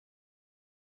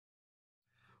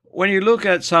When you look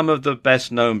at some of the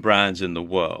best known brands in the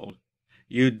world,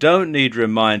 you don't need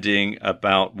reminding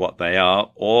about what they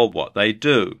are or what they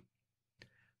do.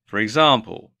 For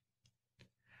example,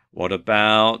 what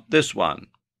about this one?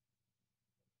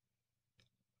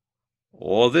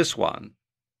 Or this one?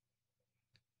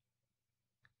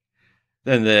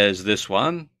 Then there's this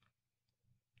one,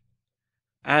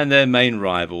 and their main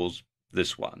rivals,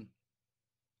 this one.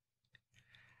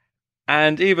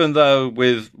 And even though,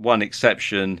 with one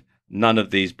exception, none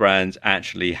of these brands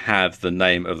actually have the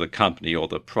name of the company or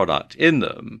the product in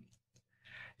them,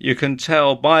 you can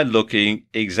tell by looking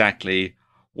exactly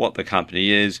what the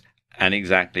company is and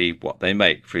exactly what they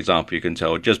make. For example, you can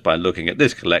tell just by looking at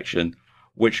this collection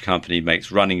which company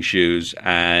makes running shoes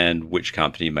and which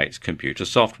company makes computer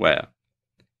software.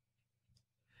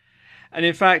 And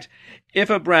in fact, if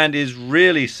a brand is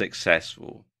really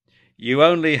successful, you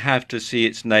only have to see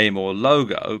its name or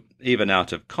logo, even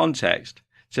out of context,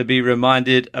 to be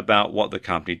reminded about what the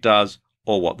company does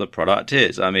or what the product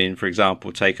is. I mean, for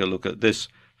example, take a look at this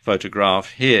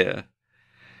photograph here.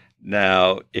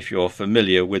 Now, if you're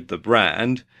familiar with the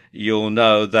brand, you'll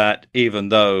know that even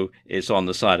though it's on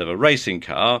the side of a racing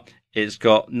car, it's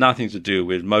got nothing to do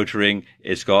with motoring,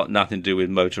 it's got nothing to do with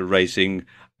motor racing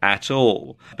at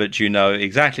all. But you know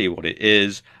exactly what it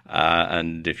is,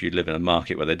 and if you live in a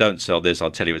market where they don't sell this, I'll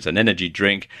tell you it's an energy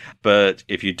drink. But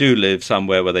if you do live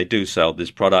somewhere where they do sell this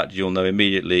product, you'll know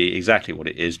immediately exactly what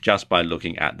it is just by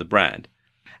looking at the brand.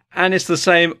 And it's the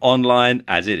same online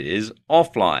as it is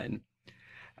offline.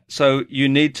 So you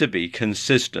need to be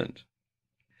consistent.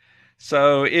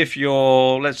 So if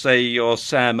let's say you're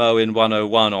Sam Owen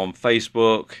 101 on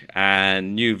Facebook,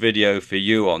 and new video for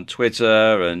you on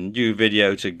Twitter, and new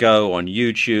video to go on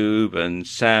YouTube, and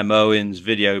Sam Owen's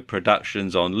video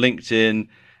productions on LinkedIn,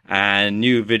 and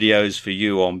new videos for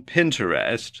you on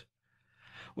Pinterest,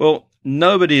 well,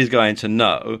 nobody is going to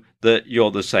know that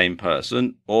you're the same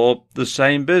person or the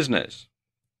same business.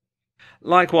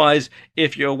 Likewise,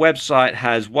 if your website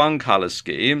has one color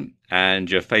scheme and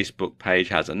your Facebook page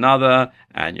has another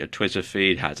and your Twitter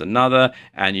feed has another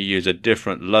and you use a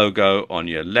different logo on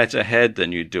your letterhead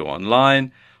than you do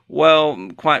online, well,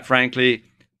 quite frankly,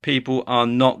 people are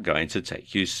not going to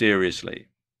take you seriously.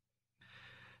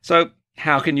 So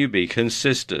how can you be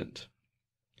consistent?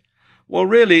 Well,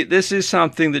 really, this is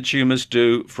something that you must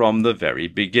do from the very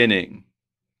beginning.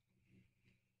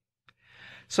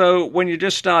 So when you're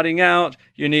just starting out,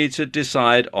 you need to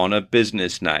decide on a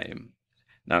business name.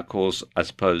 Now, of course, I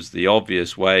suppose the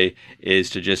obvious way is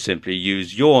to just simply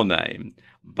use your name,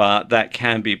 but that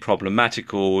can be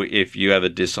problematical if you ever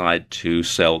decide to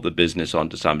sell the business on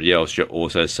to somebody else. You're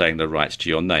also selling the rights to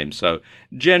your name. So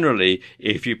generally,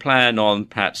 if you plan on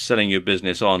perhaps selling your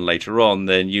business on later on,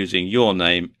 then using your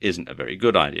name isn't a very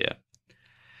good idea.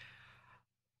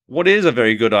 What is a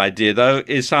very good idea, though,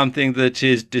 is something that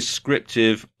is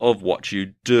descriptive of what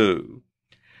you do.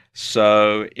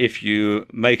 So if you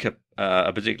make a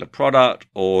particular product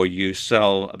or you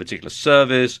sell a particular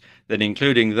service, then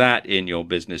including that in your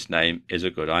business name is a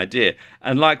good idea.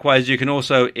 And likewise, you can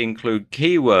also include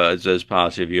keywords as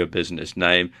part of your business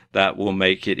name that will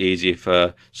make it easy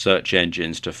for search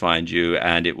engines to find you,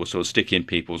 and it will sort of stick in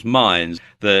people's minds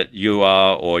that you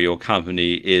are or your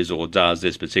company is or does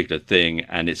this particular thing,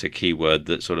 and it's a keyword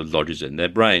that sort of lodges in their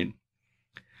brain.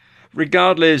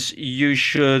 Regardless, you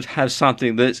should have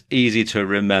something that's easy to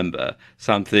remember,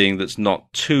 something that's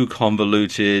not too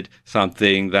convoluted,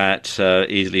 something that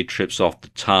easily trips off the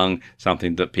tongue,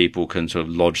 something that people can sort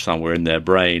of lodge somewhere in their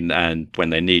brain, and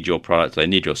when they need your product, they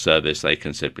need your service, they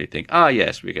can simply think,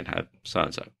 yes, we can have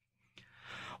so-and-so.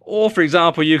 Or, for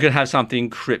example, you could have something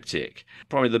cryptic.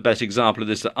 Probably the best example of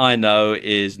this that I know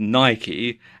is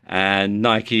Nike, and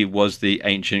Nike was the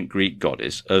ancient Greek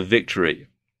goddess of victory.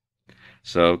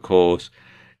 So, of course,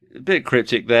 a bit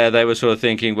cryptic there. They were sort of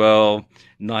thinking, well,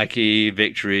 Nike,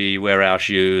 victory, wear our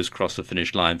shoes, cross the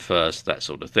finish line first, that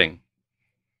sort of thing.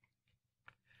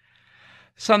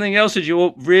 Something else that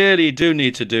you really do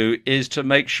need to do is to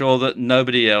make sure that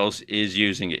nobody else is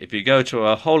using it. If you go to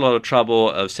a whole lot of trouble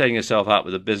of setting yourself up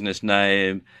with a business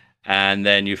name and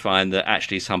then you find that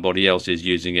actually somebody else is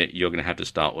using it, you're going to have to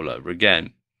start all over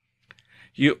again.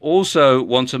 You also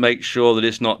want to make sure that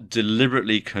it's not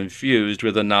deliberately confused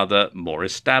with another, more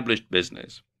established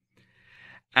business.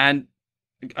 And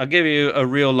I'll give you a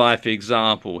real-life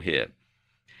example here.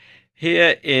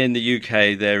 Here in the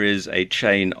UK, there is a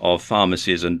chain of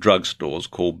pharmacies and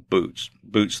drugstores called Boots,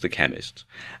 Boots the Chemist.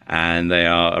 And they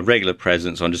are a regular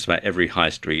presence on just about every high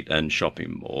street and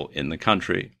shopping mall in the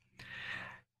country.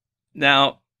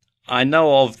 Now, I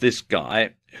know of this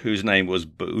guy whose name was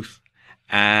Booth,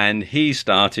 and he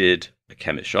started a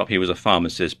chemist shop. He was a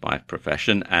pharmacist by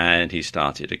profession, and he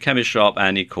started a chemist shop,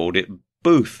 and he called it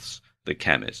Booths the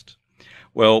Chemist.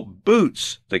 Well,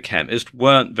 Boots the Chemist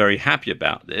weren't very happy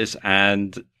about this,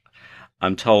 and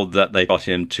I'm told that they got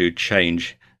him to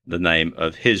change the name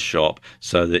of his shop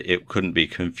so that it couldn't be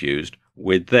confused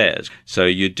with theirs. So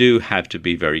you do have to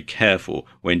be very careful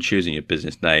when choosing your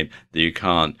business name that you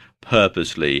can't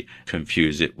purposely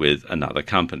confuse it with another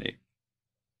company.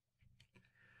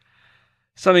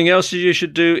 Something else that you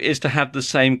should do is to have the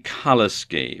same color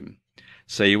scheme.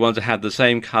 So you want to have the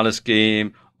same color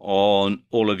scheme on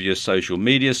all of your social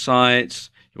media sites.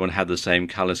 You want to have the same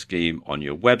color scheme on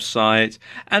your website,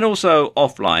 and also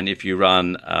offline. If you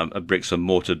run a bricks and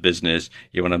mortar business,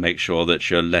 you want to make sure that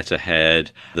your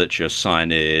letterhead, that your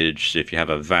signage, if you have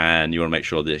a van, you want to make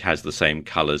sure that it has the same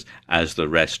colors as the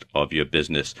rest of your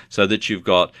business, so that you've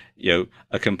got, a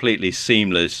completely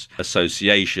seamless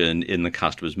association in the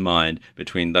customer's mind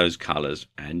between those colors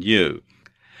and you.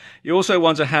 You also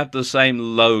want to have the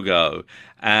same logo,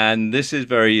 and this is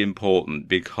very important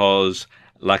because,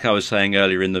 like I was saying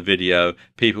earlier in the video,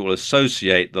 people will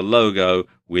associate the logo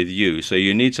with you. So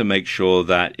you need to make sure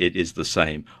that it is the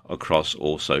same across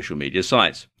all social media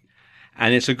sites.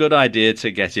 And it's a good idea to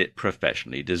get it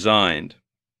professionally designed.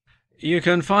 You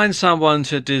can find someone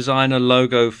to design a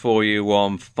logo for you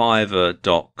on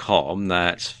Fiverr.com.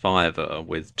 That's Fiverr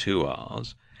with 2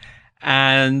 R's.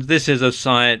 And this is a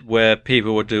site where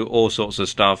people will do all sorts of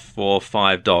stuff for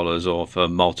 $5 or for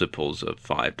multiples of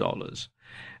 $5.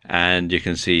 And you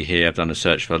can see here I've done a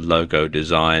search for logo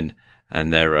design,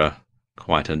 and there are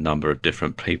quite a number of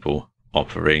different people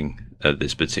offering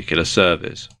this particular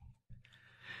service.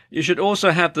 You should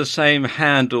also have the same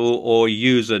handle or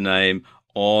username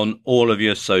on all of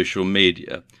your social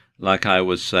media. Like I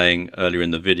was saying earlier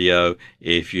in the video,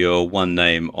 if you're one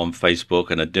name on Facebook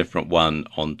and a different one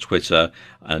on Twitter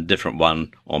and a different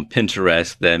one on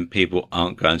Pinterest, then people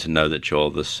aren't going to know that you're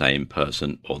the same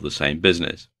person or the same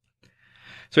business.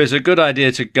 So it's a good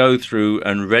idea to go through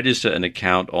and register an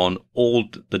account on all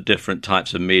the different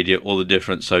types of media, all the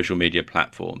different social media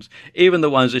platforms, even the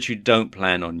ones that you don't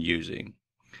plan on using.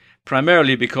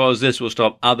 Primarily because this will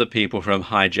stop other people from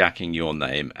hijacking your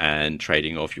name and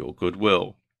trading off your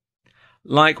goodwill.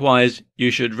 Likewise,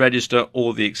 you should register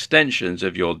all the extensions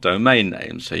of your domain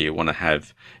name. So you want to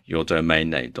have your domain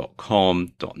name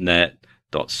 .com, .net,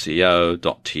 .co,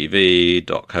 .tv,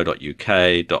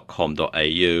 .co.uk,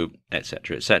 .com.au,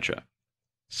 etc., etc.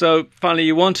 So finally,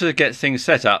 you want to get things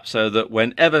set up so that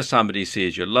whenever somebody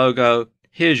sees your logo,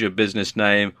 hears your business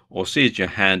name, or sees your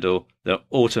handle, they'll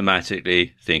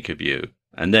automatically think of you.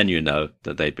 And then you know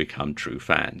that they've become true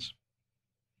fans.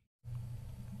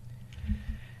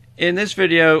 In this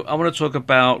video, I want to talk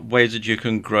about ways that you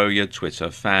can grow your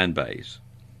Twitter fan base.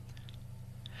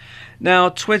 Now,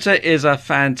 Twitter is a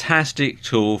fantastic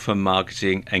tool for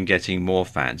marketing and getting more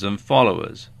fans and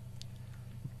followers.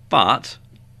 But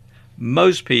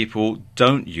most people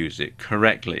don't use it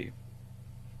correctly.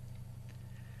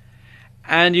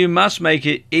 And you must make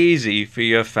it easy for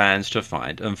your fans to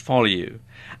find and follow you.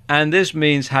 And this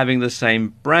means having the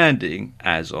same branding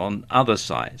as on other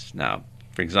sites. Now,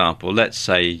 for example, let's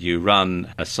say you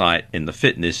run a site in the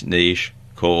fitness niche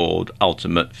called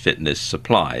Ultimate Fitness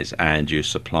Supplies, and you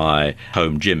supply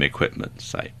home gym equipment,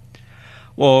 say.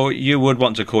 Well, you would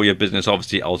want to call your business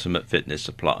obviously Ultimate Fitness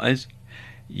Supplies.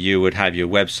 You would have your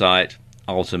website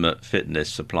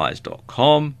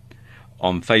ultimatefitnesssupplies.com.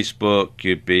 On Facebook,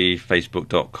 you'd be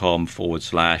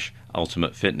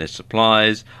facebook.com/Ultimate Fitness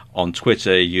Supplies. On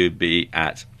Twitter, you'd be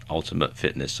at Ultimate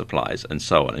Fitness Supplies, and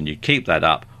so on. And you keep that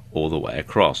up all the way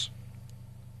across.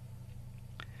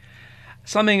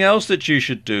 Something else that you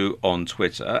should do on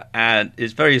Twitter, and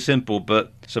it's very simple,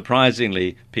 but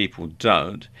surprisingly people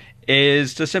don't,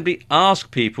 is to simply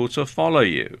ask people to follow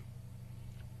you.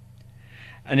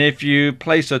 And if you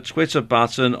place a Twitter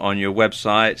button on your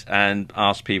website and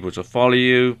ask people to follow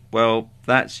you, well,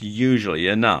 that's usually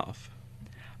enough.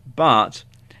 But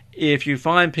if you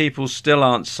find people still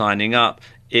aren't signing up,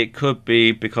 it could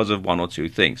be because of one or two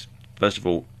things. First of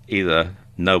all, either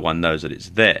no one knows that it's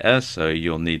there, so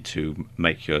you'll need to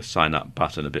make your sign up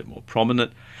button a bit more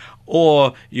prominent,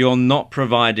 or you're not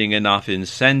providing enough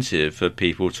incentive for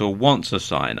people to want to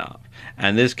sign up,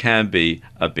 and this can be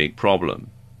a big problem.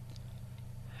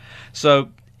 So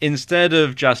instead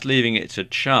of just leaving it to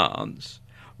chance,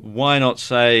 why not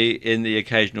say in the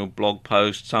occasional blog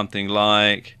post something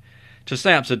like, to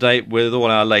stay up to date with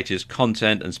all our latest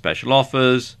content and special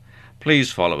offers,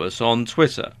 please follow us on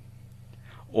Twitter.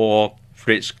 Or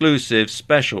for exclusive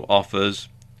special offers,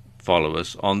 follow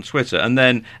us on Twitter. And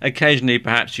then occasionally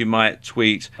perhaps you might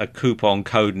tweet a coupon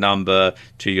code number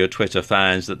to your Twitter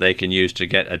fans that they can use to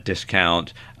get a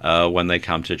discount when they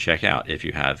come to check out, if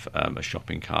you have a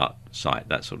shopping cart site,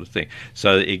 that sort of thing.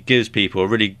 So it gives people a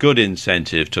really good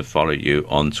incentive to follow you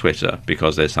on Twitter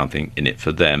because there's something in it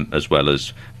for them, as well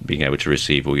as being able to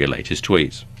receive all your latest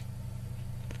tweets.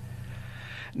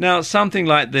 Now, something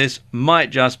like this might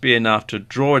just be enough to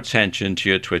draw attention to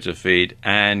your Twitter feed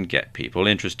and get people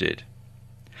interested.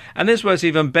 And this works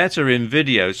even better in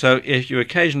video, so if you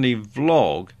occasionally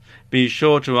vlog, be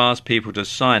sure to ask people to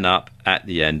sign up at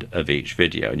the end of each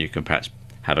video, and you can perhaps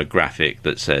have a graphic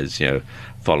that says,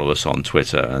 follow us on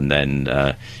Twitter, and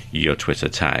then your Twitter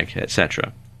tag,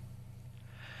 etc.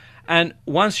 And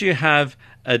once you have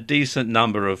a decent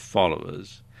number of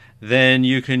followers, then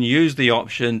you can use the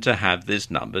option to have this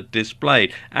number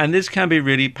displayed. And this can be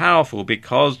really powerful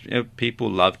because people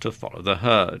love to follow the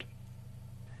herd.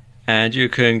 And you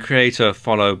can create a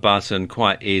follow button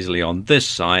quite easily on this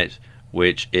site,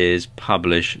 which is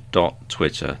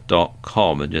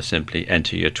publish.twitter.com, and just simply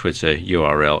enter your Twitter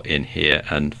URL in here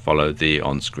and follow the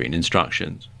on-screen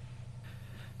instructions.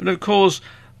 But of course,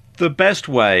 the best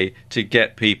way to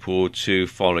get people to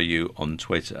follow you on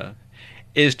Twitter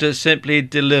is to simply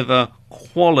deliver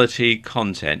quality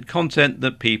content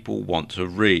that people want to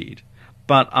read.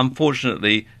 But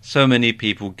unfortunately, so many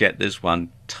people get this one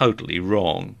totally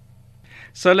wrong.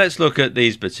 So let's look at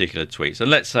these particular tweets. And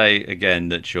let's say again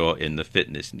that you're in the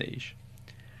fitness niche.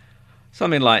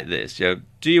 Something like this, do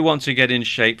you want to get in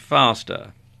shape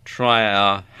faster? Try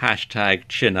our hashtag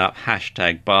chin up,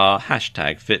 hashtag bar,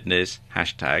 hashtag fitness,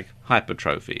 hashtag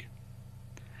hypertrophy.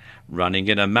 Running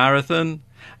in a marathon?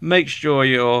 Make sure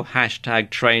your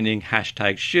hashtag training,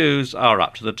 hashtag shoes are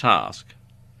up to the task.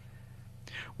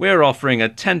 We're offering a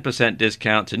 10%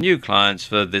 discount to new clients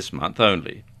for this month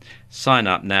only. Sign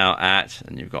up now at,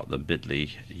 and you've got the bit.ly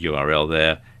URL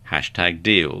there, hashtag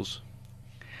deals.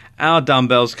 Our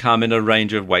dumbbells come in a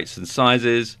range of weights and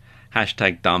sizes,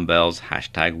 hashtag dumbbells,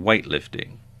 hashtag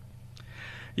weightlifting.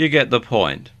 You get the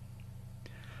point.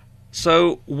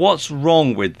 So what's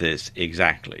wrong with this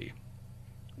exactly?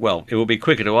 Well, it will be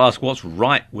quicker to ask what's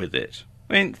right with it.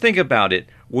 I mean, think about it.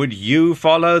 Would you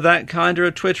follow that kind of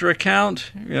a Twitter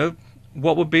account?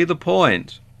 What would be the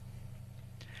point?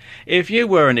 If you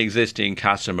were an existing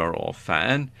customer or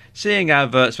fan, seeing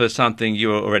adverts for something you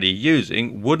were already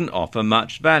using wouldn't offer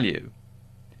much value.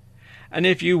 And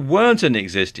if you weren't an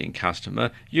existing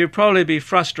customer, you'd probably be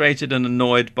frustrated and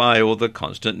annoyed by all the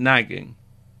constant nagging.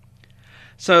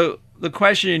 So the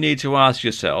question you need to ask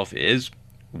yourself is,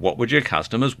 what would your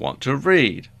customers want to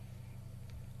read?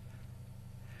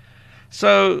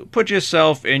 So put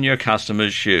yourself in your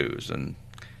customer's shoes, and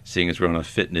seeing as we're on a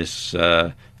fitness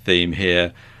theme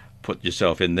here, put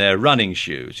yourself in their running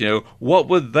shoes. What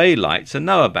would they like to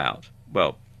know about?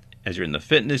 Well, as you're in the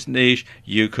fitness niche,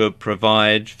 you could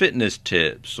provide fitness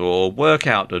tips or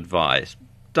workout advice,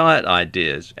 diet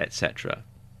ideas, etc.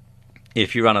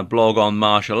 If you run a blog on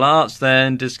martial arts,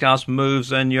 then discuss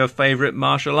moves and your favorite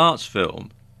martial arts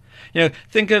film.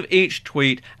 Think of each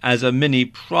tweet as a mini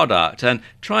product and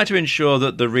try to ensure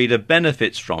that the reader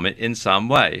benefits from it in some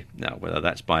way. Now, whether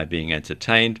that's by being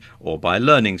entertained or by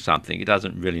learning something, it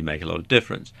doesn't really make a lot of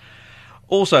difference.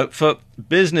 Also, for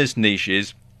business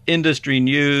niches, industry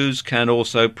news can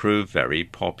also prove very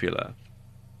popular.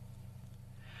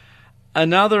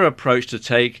 Another approach to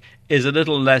take is a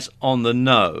little less on the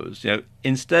nose.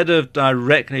 Instead of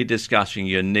directly discussing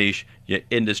your niche, your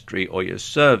industry or your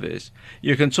service,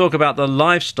 you can talk about the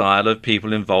lifestyle of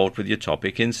people involved with your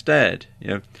topic instead.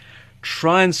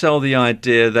 Try and sell the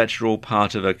idea that you're all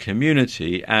part of a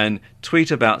community and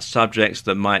tweet about subjects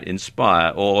that might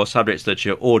inspire or subjects that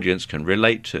your audience can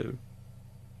relate to.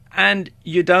 And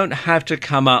you don't have to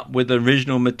come up with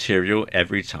original material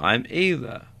every time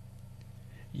either.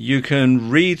 You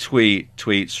can retweet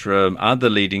tweets from other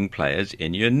leading players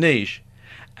in your niche.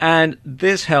 And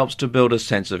this helps to build a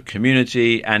sense of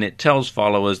community, and it tells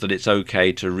followers that it's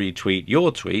okay to retweet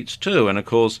your tweets too. And of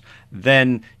course,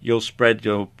 then you'll spread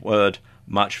your word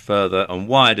much further and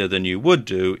wider than you would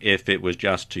do if it was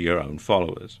just to your own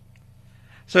followers.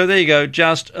 So there you go,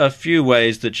 just a few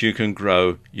ways that you can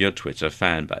grow your Twitter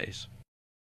fan base.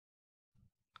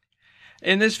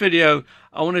 In this video,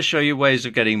 I want to show you ways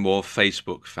of getting more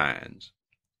Facebook fans.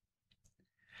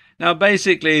 Now,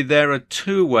 basically, there are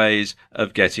two ways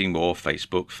of getting more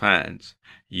Facebook fans.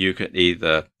 You can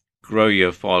either grow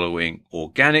your following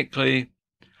organically,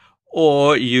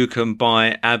 or you can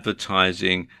buy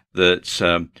advertising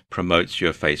that promotes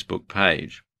your Facebook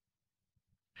page.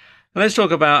 Let's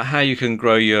talk about how you can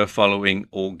grow your following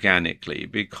organically,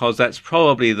 because that's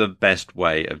probably the best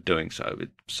way of doing so.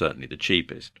 It's certainly the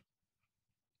cheapest.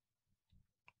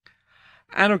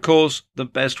 And of course, the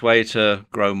best way to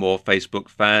grow more Facebook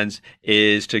fans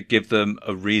is to give them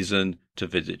a reason to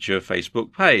visit your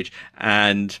Facebook page.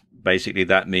 And basically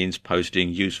that means posting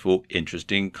useful,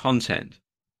 interesting content.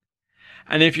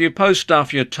 And if you post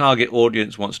stuff your target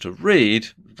audience wants to read,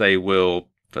 they will,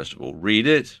 first of all, read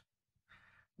it.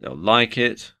 They'll like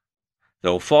it.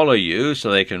 They'll follow you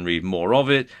so they can read more of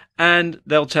it. And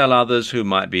they'll tell others who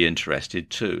might be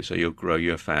interested too. So you'll grow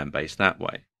your fan base that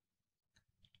way.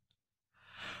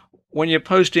 When you're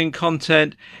posting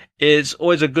content, it's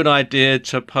always a good idea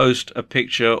to post a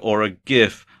picture or a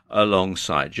GIF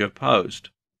alongside your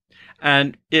post.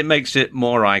 And it makes it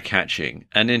more eye-catching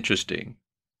and interesting.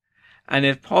 And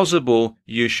if possible,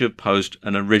 you should post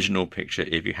an original picture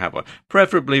if you have one,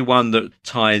 preferably one that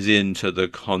ties into the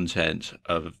content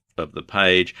of the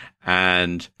page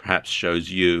and perhaps shows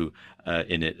you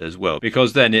in it as well,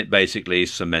 because then it basically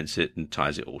cements it and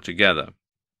ties it all together.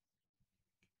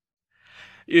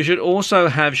 You should also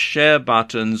have share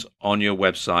buttons on your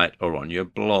website or on your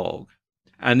blog.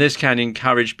 And this can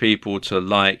encourage people to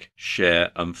like,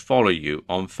 share, and follow you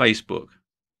on Facebook.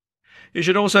 You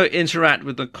should also interact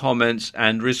with the comments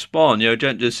and respond.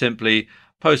 Don't just simply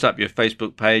post up your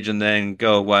Facebook page and then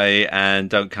go away and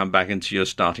don't come back until you're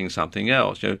starting something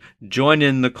else. Join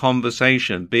in the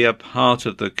conversation, be a part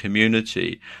of the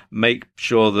community. Make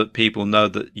sure that people know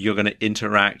that you're going to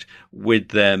interact with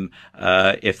them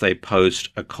if they post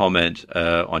a comment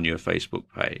on your Facebook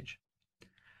page.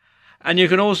 And you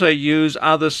can also use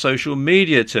other social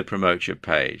media to promote your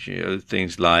page.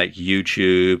 Things like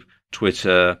YouTube,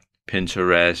 Twitter,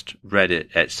 Pinterest,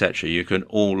 Reddit, etc. You can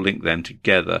all link them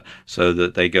together so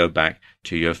that they go back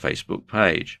to your Facebook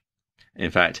page. In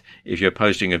fact, if you're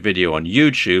posting a video on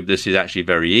YouTube, this is actually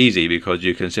very easy because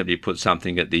you can simply put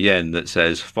something at the end that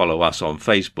says follow us on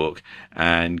Facebook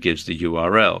and gives the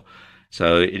URL.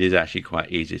 So it is actually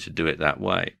quite easy to do it that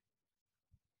way.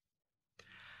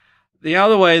 The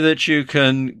other way that you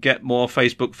can get more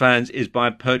Facebook fans is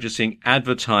by purchasing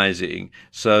advertising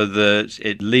so that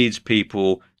it leads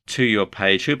people to your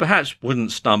page who perhaps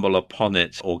wouldn't stumble upon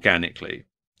it organically.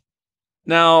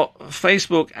 Now,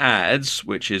 Facebook ads,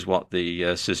 which is what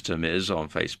the system is on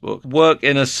Facebook, work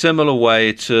in a similar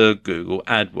way to Google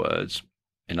AdWords.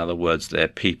 In other words, they're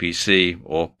PPC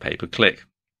or pay-per-click.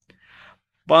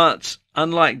 But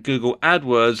unlike Google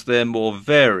AdWords, they're more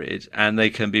varied and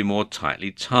they can be more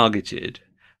tightly targeted.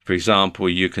 For example,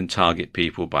 you can target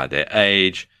people by their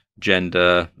age,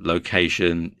 gender,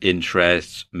 location,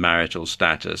 interests, marital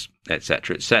status,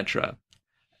 etc., etc.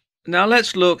 Now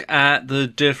let's look at the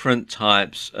different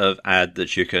types of ad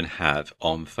that you can have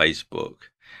on Facebook.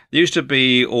 There used to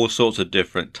be all sorts of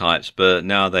different types, but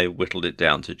now they've whittled it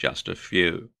down to just a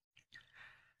few.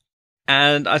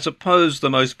 And I suppose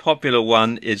the most popular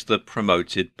one is the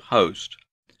promoted post.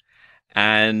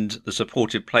 And the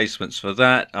supported placements for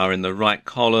that are in the right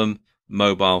column,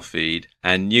 mobile feed,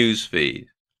 and news feed.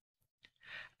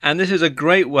 And this is a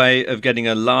great way of getting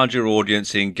a larger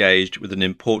audience engaged with an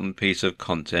important piece of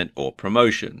content or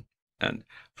promotion. And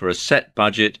for a set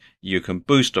budget, you can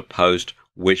boost a post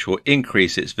which will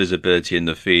increase its visibility in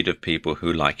the feed of people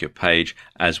who like your page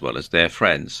as well as their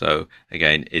friends. So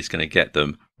again, it's going to get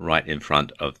them right in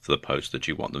front of the post that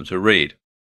you want them to read.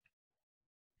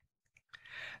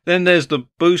 Then there's the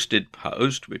boosted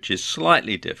post, which is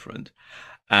slightly different.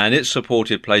 And its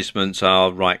supported placements are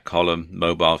right column,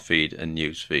 mobile feed, and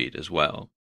news feed as well.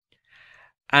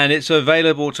 And it's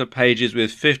available to pages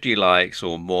with 50 likes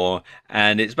or more,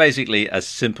 and it's basically a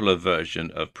simpler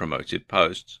version of promoted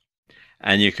posts.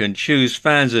 And you can choose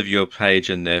fans of your page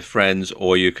and their friends,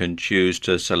 or you can choose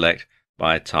to select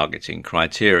by targeting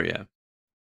criteria.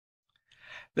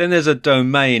 Then there's a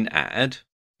domain ad,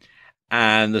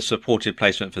 and the supported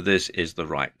placement for this is the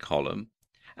right column.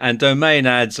 And domain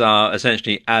ads are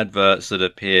essentially adverts that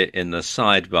appear in the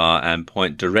sidebar and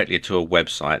point directly to a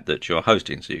website that you're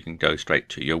hosting, so you can go straight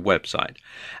to your website.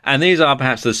 And these are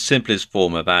perhaps the simplest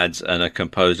form of ads and are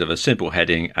composed of a simple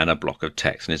heading and a block of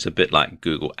text. And it's a bit like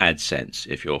Google AdSense,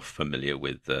 if you're familiar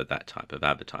with that type of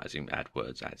advertising,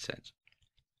 AdWords, AdSense.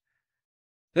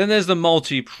 Then there's the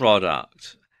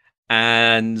multi-product.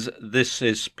 And this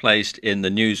is placed in the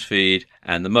news feed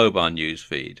and the mobile news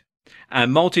feed.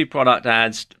 And multi-product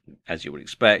ads, as you would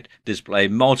expect, display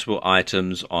multiple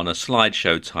items on a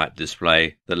slideshow type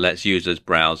display that lets users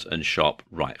browse and shop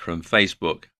right from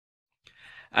Facebook.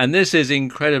 And this is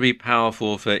incredibly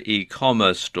powerful for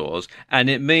e-commerce stores, and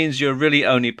it means you're really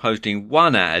only posting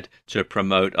one ad to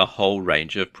promote a whole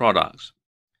range of products.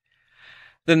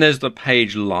 Then there's the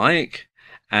page like,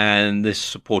 and this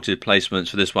supported placements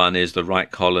for this one is the right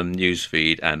column,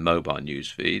 newsfeed, and mobile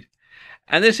newsfeed.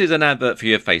 And this is an advert for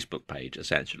your Facebook page,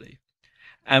 essentially.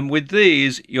 And with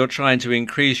these, you're trying to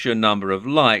increase your number of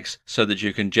likes so that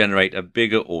you can generate a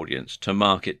bigger audience to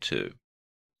market to.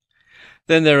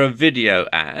 Then there are video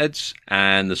ads,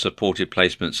 and the supported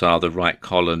placements are the right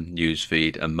column,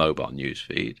 newsfeed, and mobile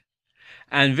newsfeed.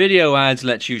 And video ads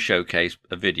lets you showcase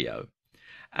a video.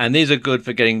 And these are good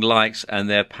for getting likes, and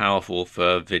they're powerful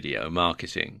for video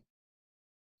marketing.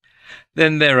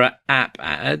 Then there are app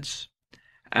ads,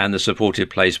 and the supported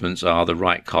placements are the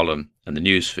right column and the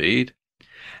newsfeed.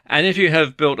 And if you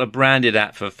have built a branded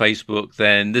app for Facebook,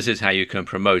 then this is how you can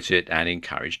promote it and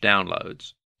encourage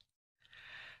downloads.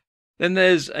 Then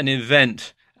there's an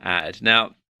event ad.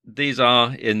 Now, these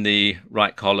are in the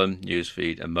right column,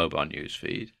 newsfeed, and mobile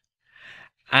newsfeed.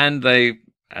 And they,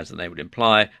 as the name would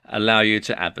imply, allow you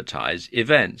to advertise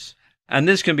events. And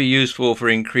this can be useful for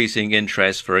increasing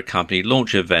interest for a company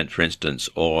launch event, for instance,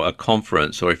 or a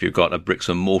conference, or if you've got a bricks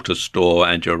and mortar store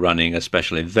and you're running a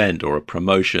special event or a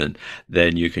promotion,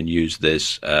 then you can use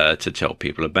this to tell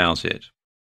people about it.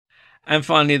 And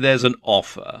finally, there's an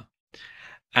offer.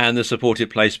 And the supported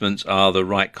placements are the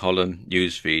right column,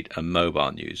 newsfeed, and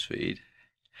mobile newsfeed.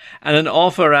 And an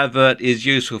offer advert is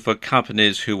useful for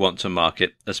companies who want to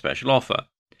market a special offer.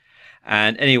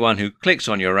 And anyone who clicks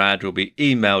on your ad will be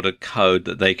emailed a code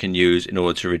that they can use in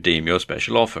order to redeem your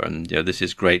special offer. And this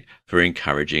is great for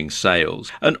encouraging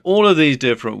sales. And all of these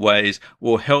different ways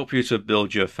will help you to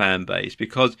build your fan base,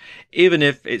 because even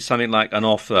if it's something like an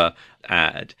offer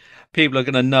ad, people are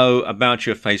going to know about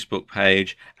your Facebook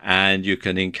page, and you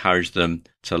can encourage them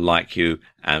to like you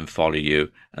and follow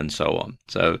you and so on.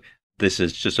 So this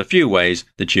is just a few ways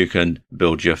that you can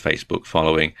build your Facebook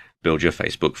following, build your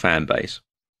Facebook fan base.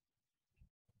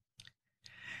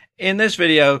 In this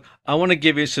video, I want to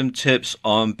give you some tips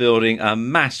on building a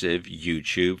massive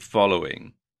YouTube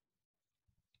following.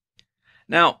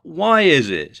 Now, why is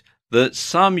it that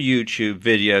some YouTube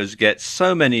videos get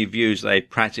so many views they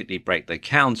practically break the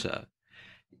counter,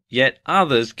 yet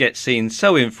others get seen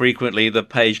so infrequently the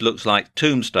page looks like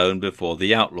Tombstone before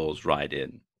the Outlaws ride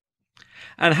in?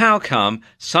 And how come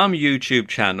some YouTube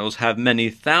channels have many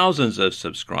thousands of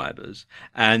subscribers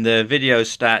and their video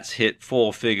stats hit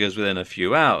 4 figures within a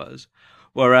few hours,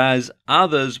 whereas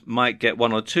others might get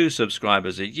 1 or 2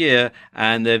 subscribers a year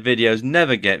and their videos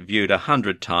never get viewed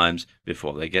 100 times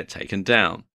before they get taken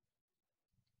down?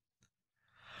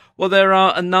 Well, there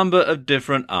are a number of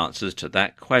different answers to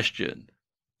that question.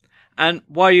 And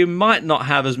while you might not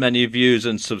have as many views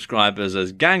and subscribers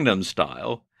as Gangnam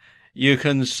Style, you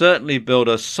can certainly build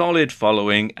a solid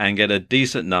following and get a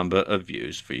decent number of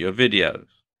views for your videos.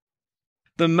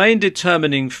 The main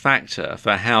determining factor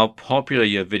for how popular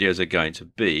your videos are going to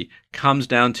be comes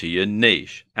down to your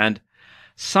niche, and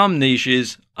some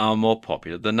niches are more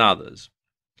popular than others.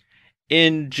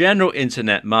 In general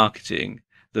internet marketing,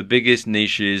 the biggest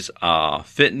niches are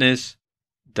fitness,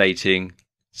 dating,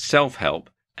 self-help,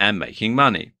 and making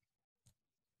money.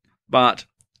 But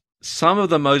some of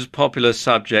the most popular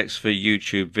subjects for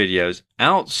YouTube videos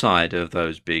outside of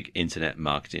those big internet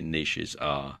marketing niches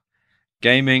are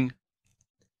gaming,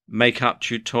 makeup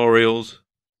tutorials,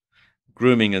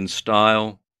 grooming and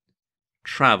style,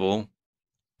 travel,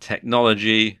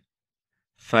 technology,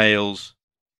 fails,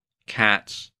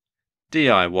 cats,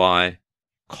 DIY,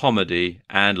 comedy,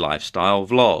 and lifestyle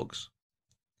vlogs.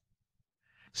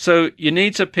 So you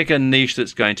need to pick a niche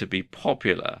that's going to be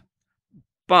popular,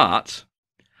 but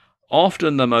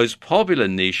often the most popular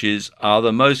niches are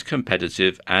the most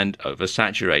competitive and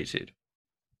oversaturated.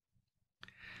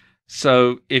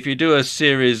 So if you do a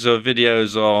series of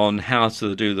videos on how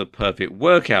to do the perfect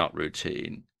workout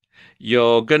routine,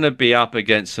 you're going to be up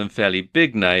against some fairly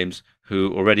big names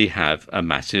who already have a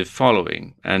massive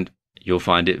following, and you'll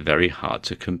find it very hard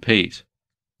to compete.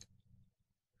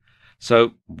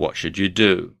 So what should you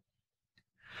do?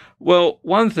 Well,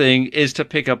 one thing is to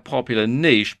pick a popular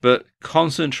niche, but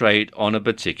concentrate on a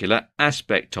particular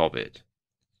aspect of it.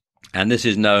 And this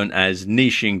is known as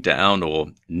niching down,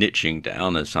 or niching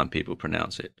down, as some people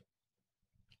pronounce it.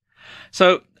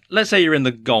 So let's say you're in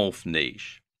the golf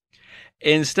niche.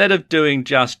 Instead of doing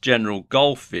just general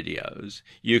golf videos,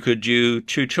 you could do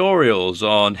tutorials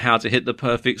on how to hit the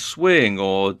perfect swing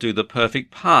or do the perfect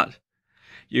putt.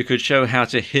 You could show how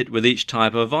to hit with each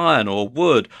type of iron or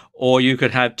wood, or you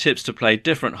could have tips to play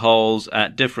different holes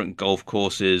at different golf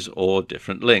courses or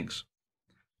different links.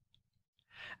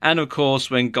 And of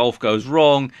course, when golf goes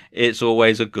wrong, it's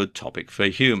always a good topic for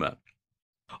humor.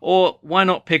 Or why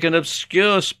not pick an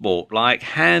obscure sport like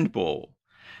handball?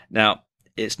 Now,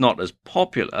 it's not as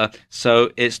popular,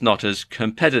 so it's not as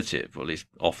competitive, or at least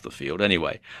off the field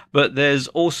anyway. But there's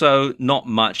also not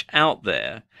much out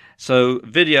there. So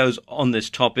videos on this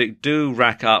topic do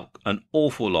rack up an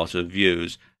awful lot of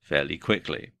views fairly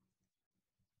quickly.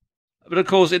 But of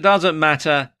course, it doesn't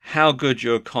matter how good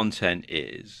your content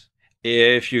is.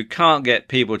 If you can't get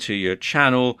people to your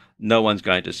channel, no one's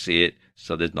going to see it,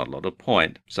 so there's not a lot of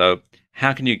point. So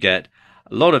how can you get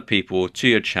a lot of people to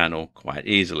your channel quite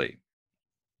easily?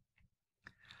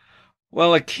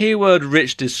 Well, a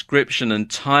keyword-rich description and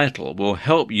title will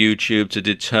help YouTube to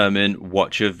determine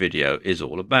what your video is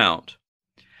all about.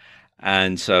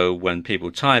 And so when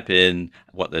people type in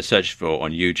what they're searching for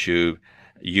on YouTube,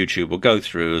 YouTube will go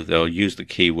through, they'll use the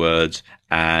keywords,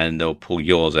 and they'll pull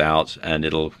yours out, and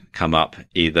it'll come up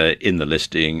either in the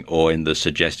listing or in the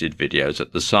suggested videos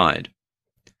at the side.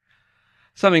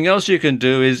 Something else you can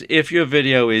do is, if your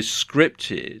video is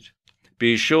scripted,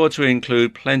 be sure to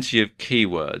include plenty of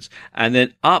keywords and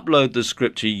then upload the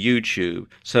script to YouTube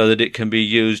so that it can be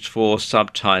used for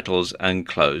subtitles and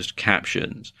closed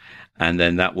captions. And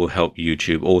then that will help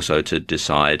YouTube also to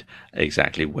decide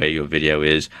exactly where your video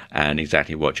is and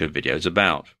exactly what your video is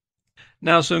about.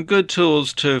 Now, some good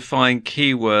tools to find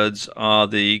keywords are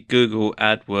the Google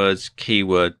AdWords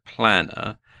Keyword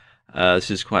Planner.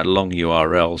 This is quite a long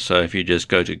URL, so if you just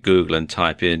go to Google and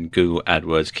type in Google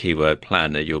AdWords Keyword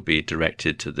Planner, you'll be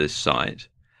directed to this site.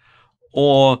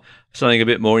 Or something a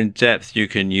bit more in depth, you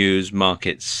can use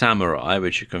Market Samurai,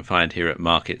 which you can find here at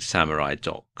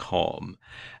marketsamurai.com.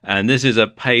 And this is a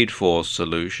paid-for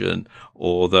solution,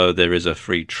 although there is a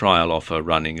free trial offer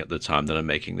running at the time that I'm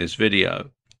making this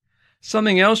video.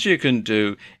 Something else you can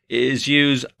do is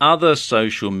use other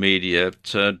social media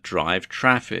to drive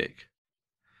traffic.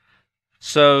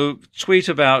 So tweet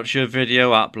about your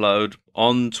video upload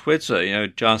on Twitter,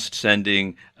 just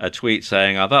sending a tweet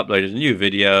saying I've uploaded a new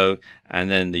video, and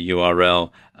then the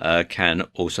URL can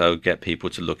also get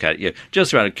people to look at it,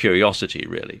 just out of curiosity,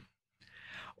 really.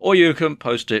 Or you can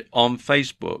post it on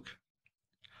Facebook.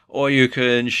 Or you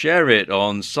can share it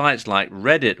on sites like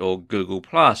Reddit or Google+.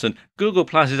 And Google+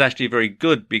 is actually very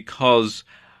good because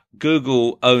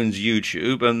Google owns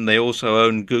YouTube and they also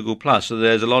own Google+. So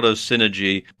there's a lot of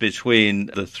synergy between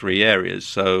the three areas.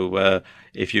 So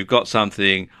if you've got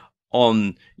something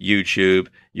on YouTube,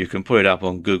 you can put it up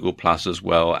on Google+ as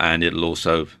well, and it'll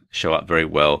also show up very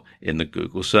well in the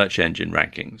Google search engine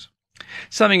rankings.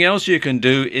 Something else you can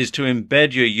do is to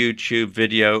embed your YouTube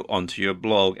video onto your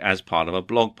blog as part of a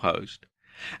blog post.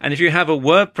 And if you have a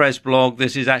WordPress blog,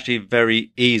 this is actually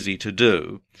very easy to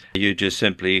do. You just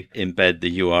simply embed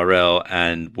the URL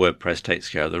and WordPress takes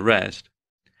care of the rest.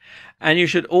 And you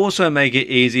should also make it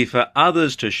easy for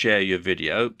others to share your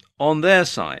video on their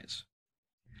sites.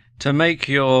 To make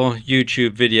your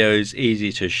YouTube videos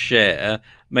easy to share,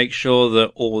 make sure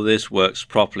that all this works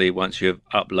properly once you've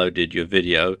uploaded your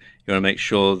video. You want to make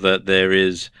sure that there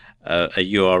is a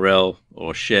URL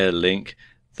or share link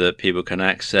that people can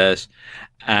access,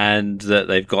 and that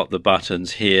they've got the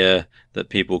buttons here that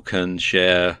people can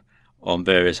share on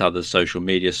various other social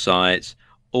media sites.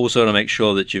 Also to make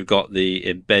sure that you've got the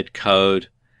embed code,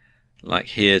 like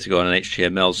here, to go on an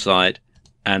HTML site,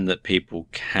 and that people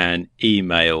can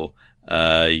email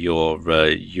your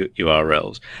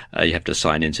URLs. You have to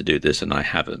sign in to do this, and I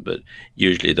haven't, but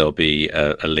usually there'll be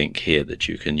a link here that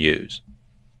you can use.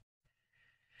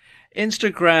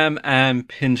 Instagram and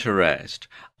Pinterest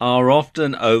are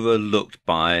often overlooked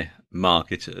by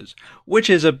marketers, which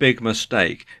is a big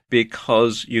mistake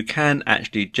because you can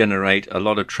actually generate a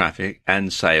lot of traffic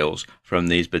and sales from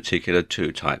these particular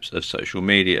two types of social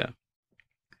media.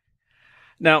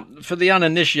 Now, for the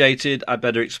uninitiated, I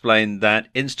better explain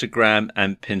that Instagram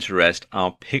and Pinterest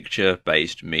are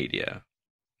picture-based media.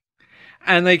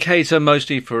 And they cater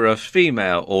mostly for a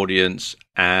female audience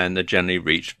and are generally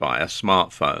reached via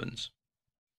smartphones.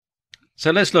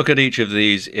 So let's look at each of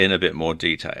these in a bit more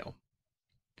detail.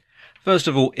 First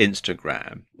of all,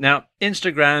 Instagram. Now,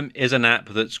 Instagram is an app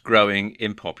that's growing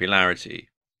in popularity.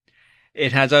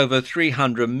 It has over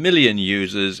 300 million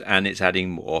users and it's adding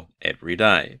more every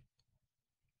day.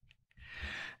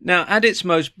 Now, at its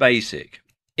most basic,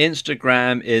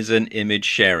 Instagram is an image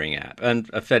sharing app, and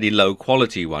a fairly low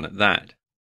quality one at that.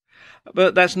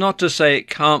 But that's not to say it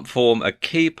can't form a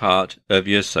key part of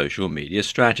your social media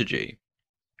strategy.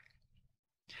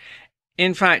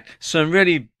 In fact, some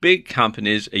really big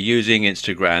companies are using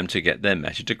Instagram to get their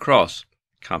message across.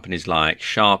 Companies like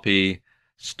Sharpie,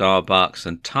 Starbucks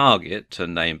and Target, to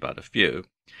name but a few.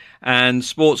 And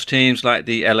sports teams like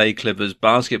the LA Clippers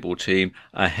basketball team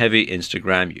are heavy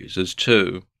Instagram users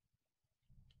too.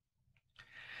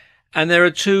 And there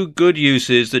are two good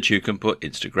uses that you can put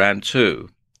Instagram to.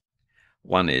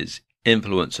 One is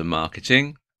influencer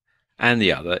marketing, and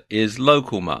the other is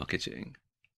local marketing.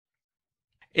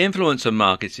 Influencer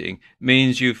marketing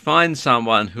means you find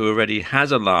someone who already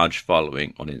has a large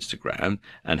following on Instagram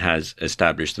and has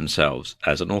established themselves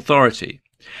as an authority.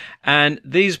 And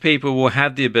these people will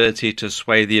have the ability to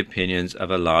sway the opinions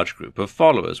of a large group of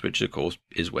followers, which of course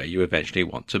is where you eventually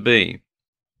want to be.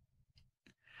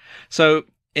 So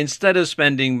instead of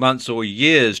spending months or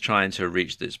years trying to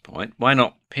reach this point, why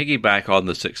not piggyback on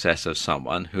the success of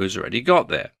someone who's already got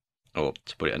there? Or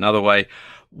to put it another way,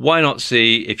 why not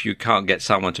see if you can't get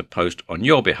someone to post on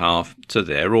your behalf to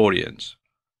their audience?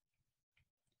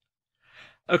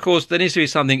 Of course, there needs to be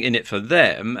something in it for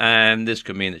them, and this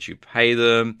could mean that you pay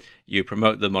them, you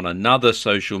promote them on another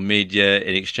social media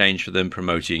in exchange for them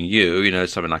promoting you,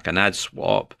 something like an ad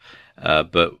swap,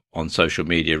 but on social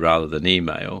media rather than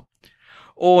email.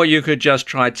 Or you could just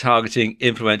try targeting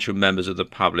influential members of the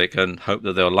public and hope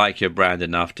that they'll like your brand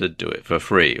enough to do it for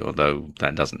free, although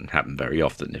that doesn't happen very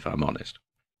often, if I'm honest.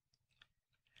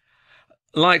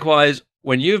 Likewise,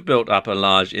 when you've built up a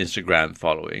large Instagram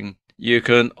following, you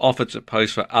can offer to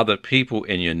post for other people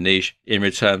in your niche in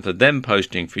return for them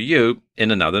posting for you in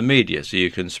another media, so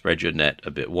you can spread your net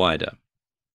a bit wider.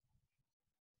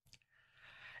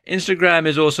 Instagram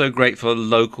is also great for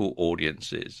local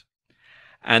audiences.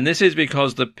 And this is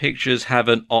because the pictures have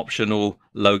an optional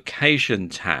location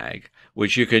tag,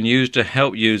 which you can use to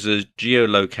help users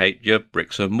geolocate your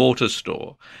bricks and mortar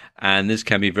store. And this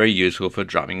can be very useful for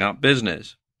drumming up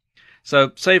business.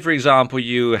 So say, for example,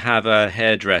 you have a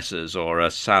hairdresser's or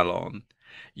a salon.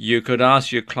 You could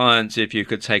ask your clients if you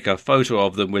could take a photo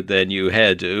of them with their new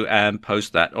hairdo and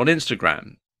post that on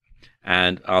Instagram,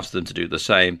 and ask them to do the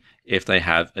same if they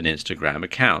have an Instagram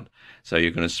account. So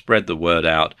you're going to spread the word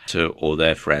out to all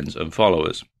their friends and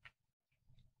followers.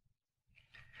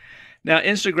 Now,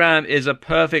 Instagram is a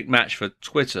perfect match for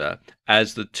Twitter,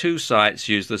 as the two sites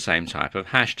use the same type of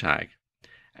hashtag,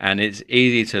 and it's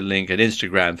easy to link an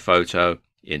Instagram photo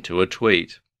into a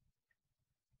tweet.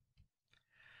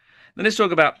 Then let's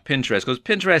talk about Pinterest, because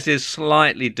Pinterest is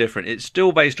slightly different. It's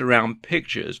still based around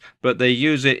pictures, but they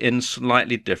use it in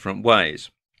slightly different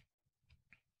ways.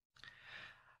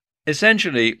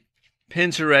 Essentially,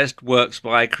 Pinterest works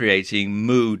by creating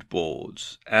mood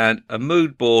boards, and a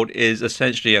mood board is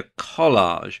essentially a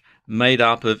collage made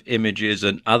up of images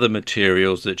and other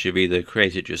materials that you've either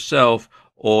created yourself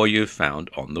or you've found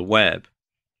on the web.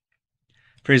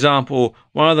 For example,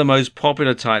 one of the most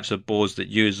popular types of boards that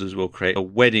users will create are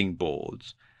wedding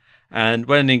boards. And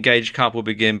when an engaged couple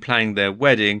begin planning their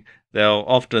wedding, they'll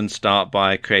often start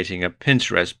by creating a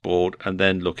Pinterest board and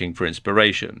then looking for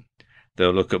inspiration.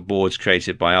 They'll look at boards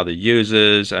created by other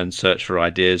users and search for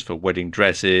ideas for wedding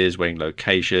dresses, wedding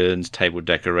locations, table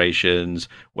decorations,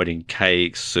 wedding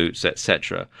cakes, suits,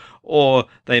 etc. Or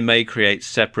they may create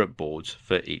separate boards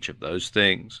for each of those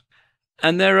things.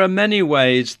 And there are many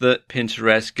ways that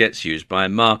Pinterest gets used by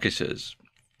marketers.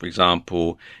 For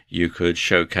example, you could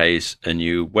showcase a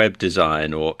new web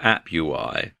design or app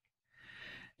UI.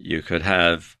 You could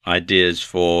have ideas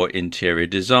for interior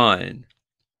design.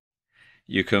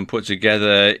 You can put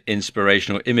together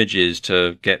inspirational images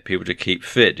to get people to keep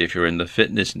fit if you're in the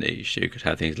fitness niche. You could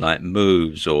have things like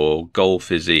moves or goal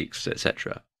physiques,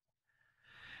 etc.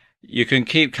 You can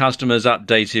keep customers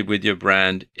updated with your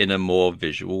brand in a more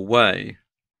visual way.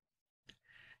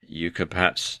 You could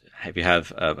perhaps, if you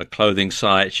have a clothing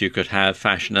site, you could have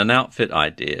fashion and outfit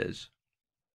ideas.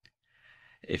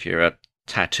 If you're a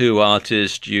tattoo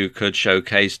artist, you could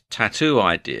showcase tattoo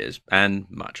ideas and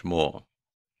much more.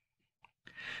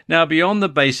 Now, beyond the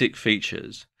basic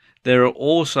features, there are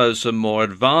also some more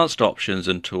advanced options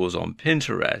and tools on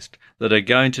Pinterest that are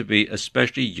going to be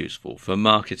especially useful for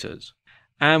marketers.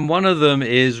 And one of them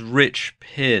is rich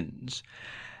pins.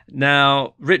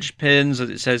 Now, rich pins, as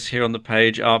it says here on the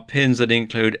page, are pins that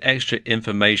include extra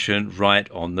information right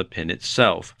on the pin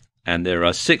itself. And there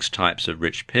are 6 types of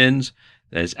rich pins.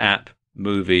 There's app,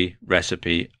 movie,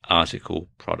 recipe, article,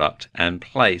 product, and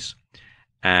place.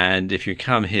 And if you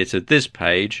come here to this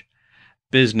page,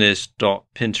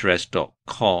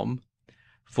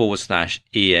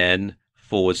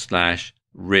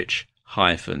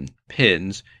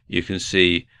 business.pinterest.com/en/rich-pins, you can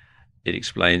see it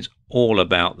explains all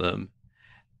about them,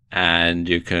 and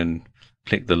you can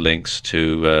click the links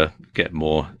to get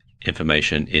more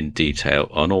information in detail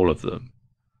on all of them.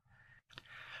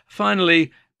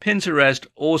 Finally, Pinterest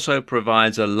also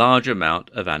provides a large amount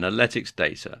of analytics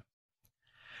data.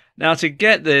 Now, to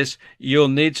get this, you'll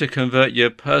need to convert your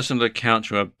personal account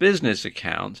to a business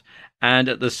account, and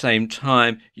at the same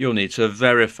time, you'll need to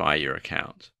verify your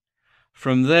account.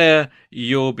 From there,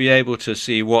 you'll be able to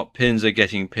see what pins are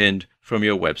getting pinned from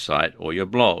your website or your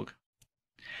blog.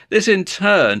 This in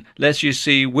turn lets you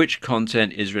see which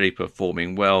content is really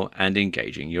performing well and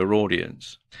engaging your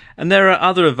audience. And there are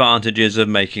other advantages of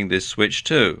making this switch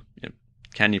too.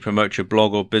 Can you promote your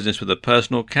blog or business with a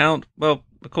personal account? Well,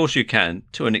 of course you can,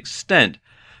 to an extent,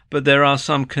 but there are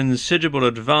some considerable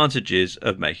advantages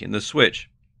of making the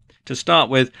switch. To start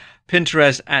with,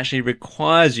 Pinterest actually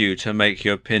requires you to make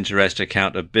your Pinterest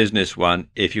account a business one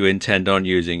if you intend on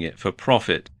using it for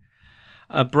profit.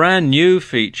 A brand new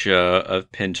feature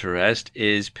of Pinterest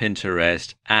is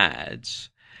Pinterest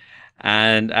Ads.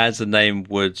 And as the name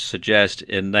would suggest, it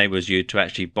enables you to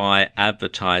actually buy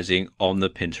advertising on the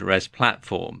Pinterest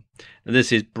platform. And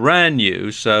this is brand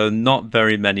new, so not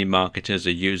very many marketers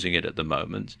are using it at the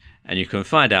moment. And you can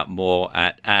find out more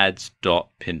at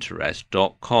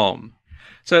ads.pinterest.com.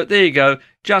 So there you go,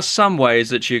 just some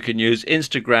ways that you can use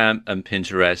Instagram and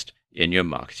Pinterest in your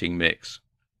marketing mix.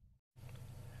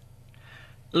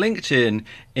 LinkedIn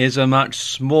is a much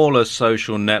smaller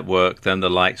social network than the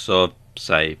likes of,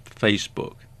 say,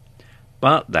 Facebook.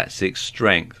 But that's its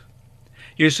strength.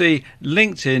 You see,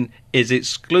 LinkedIn is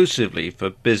exclusively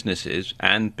for businesses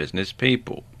and business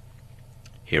people.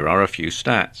 Here are a few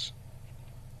stats.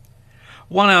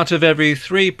 1 out of every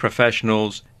 3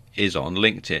 professionals is on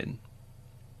LinkedIn.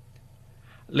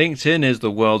 LinkedIn is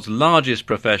the world's largest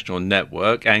professional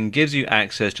network and gives you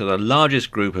access to the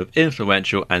largest group of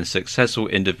influential and successful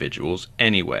individuals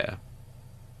anywhere.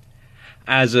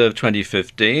 As of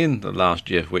 2015, the last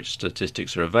year of which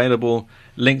statistics are available,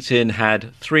 LinkedIn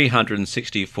had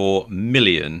 364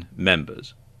 million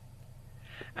members.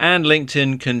 And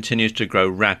LinkedIn continues to grow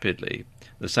rapidly.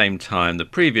 At the same time the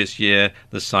previous year,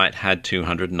 the site had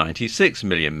 296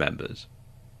 million members.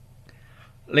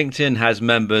 LinkedIn has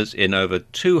members in over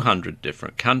 200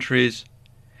 different countries,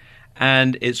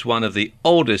 and it's one of the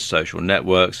oldest social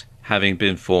networks, having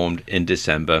been formed in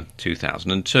December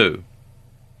 2002.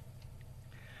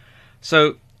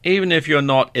 So even if you're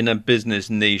not in a business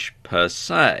niche per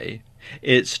se,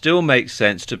 it still makes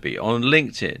sense to be on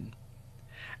LinkedIn.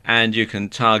 And you can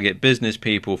target business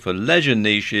people for leisure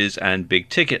niches and big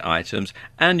ticket items,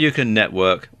 and you can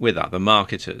network with other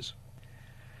marketers.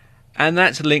 And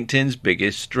that's LinkedIn's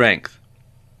biggest strength.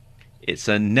 It's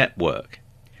a network.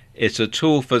 It's a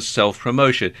tool for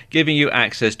self-promotion, giving you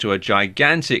access to a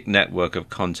gigantic network of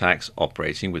contacts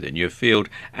operating within your field,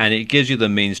 and it gives you the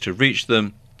means to reach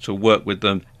them, to work with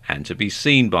them, and to be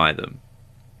seen by them.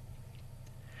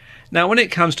 Now, when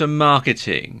it comes to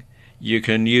marketing, you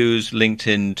can use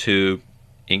LinkedIn to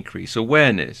increase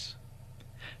awareness,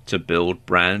 to build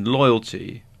brand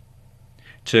loyalty,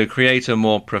 to create a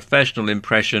more professional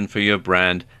impression for your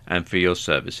brand and for your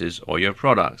services or your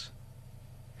products,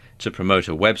 to promote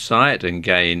a website and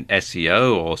gain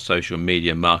SEO or social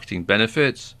media marketing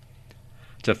benefits,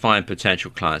 to find potential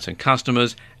clients and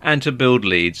customers, and to build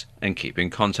leads and keep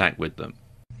in contact with them.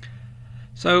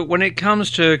 So when it comes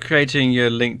to creating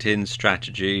your LinkedIn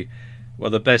strategy,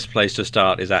 well, the best place to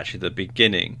start is actually the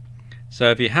beginning. So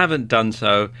if you haven't done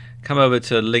so, come over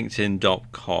to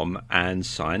linkedin.com and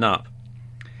sign up.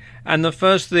 And the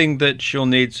first thing that you'll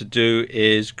need to do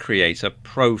is create a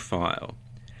profile.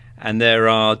 And there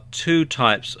are 2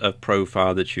 types of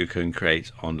profile that you can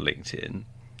create on LinkedIn.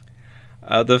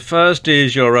 The first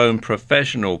is your own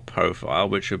professional profile,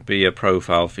 which would be a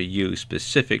profile for you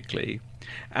specifically.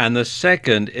 And the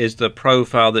second is the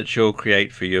profile that you'll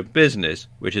create for your business,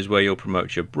 which is where you'll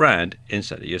promote your brand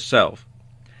instead of yourself.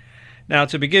 Now,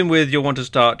 to begin with, you'll want to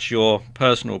start your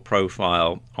personal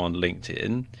profile on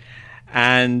LinkedIn.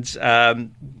 And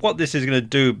what this is going to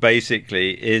do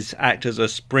basically is act as a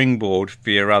springboard for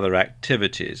your other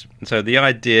activities. And so the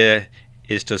idea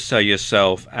is to sell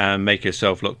yourself and make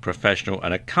yourself look professional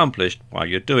and accomplished while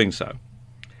you're doing so.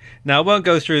 Now, I won't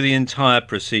go through the entire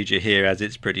procedure here as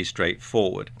it's pretty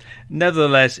straightforward.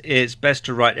 Nevertheless, it's best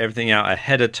to write everything out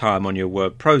ahead of time on your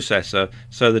word processor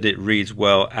so that it reads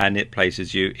well and it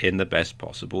places you in the best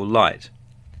possible light.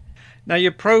 Now,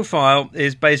 your profile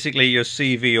is basically your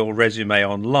CV or resume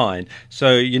online,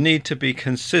 so you need to be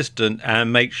consistent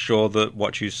and make sure that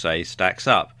what you say stacks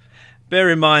up. Bear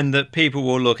in mind that people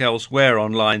will look elsewhere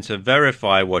online to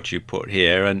verify what you put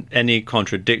here, and any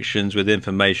contradictions with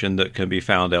information that can be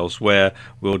found elsewhere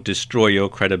will destroy your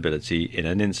credibility in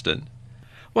an instant.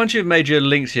 Once you've made your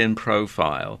LinkedIn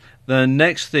profile, the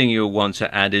next thing you'll want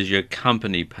to add is your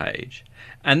company page.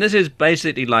 And this is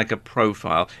basically like a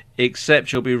profile,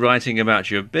 except you'll be writing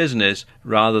about your business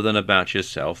rather than about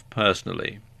yourself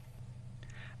personally.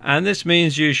 And this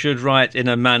means you should write in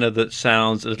a manner that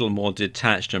sounds a little more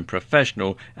detached and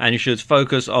professional, and you should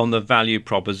focus on the value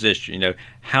proposition.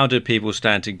 How do people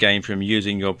stand to gain from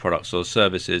using your products or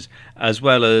services, as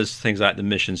well as things like the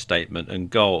mission statement and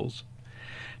goals.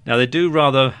 Now, they do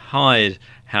rather hide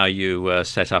how you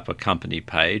set up a company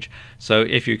page. So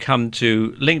if you come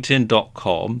to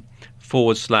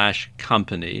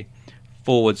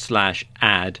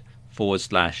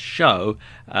linkedin.com/company/ad/show,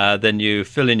 then you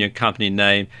fill in your company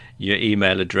name, your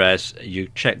email address, you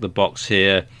check the box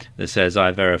here that says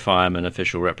I verify I'm an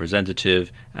official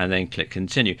representative, and then click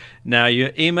continue. Now,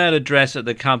 your email address at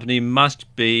the company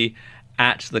must be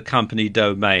at the company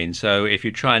domain. So if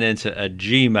you try and enter a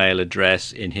Gmail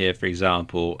address in here, for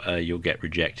example, you'll get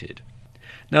rejected.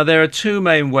 Now, there are two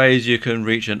main ways you can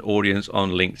reach an audience on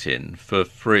LinkedIn for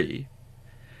free: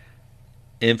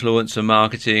 influencer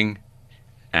marketing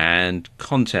and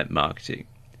content marketing.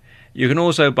 You can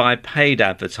also buy paid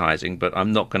advertising, but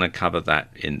I'm not going to cover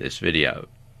that in this video.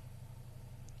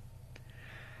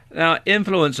 Now,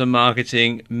 influencer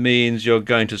marketing means you're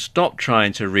going to stop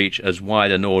trying to reach as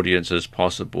wide an audience as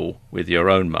possible with your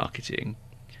own marketing,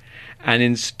 and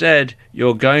instead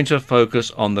you're going to focus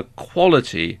on the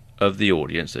quality of the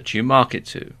audience that you market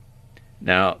to.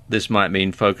 Now, this might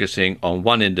mean focusing on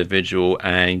one individual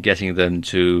and getting them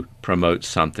to promote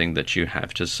something that you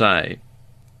have to say.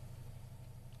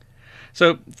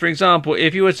 So, for example,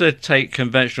 if you were to take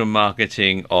conventional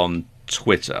marketing on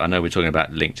Twitter, I know we're talking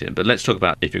about LinkedIn, but let's talk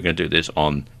about if you're going to do this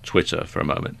on Twitter for a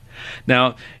moment.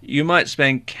 Now, you might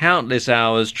spend countless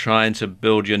hours trying to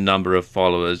build your number of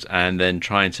followers and then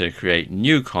trying to create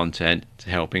new content to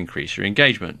help increase your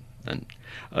engagement. And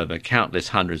over countless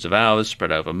hundreds of hours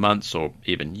spread over months or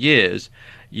even years,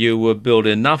 you will build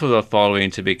enough of a following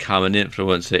to become an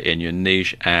influencer in your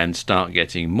niche and start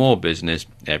getting more business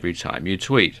every time you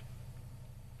tweet.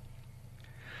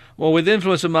 Well, with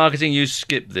influencer marketing, you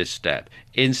skip this step.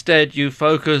 Instead, you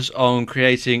focus on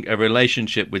creating a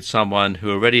relationship with someone who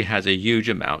already has a huge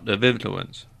amount of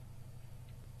influence.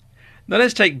 Now,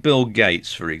 let's take Bill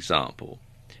Gates, for example.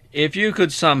 If you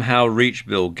could somehow reach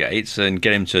Bill Gates and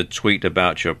get him to tweet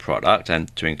about your product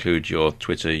and to include your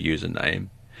Twitter username,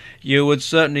 you would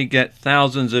certainly get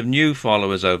thousands of new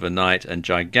followers overnight and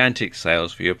gigantic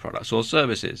sales for your products or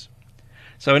services.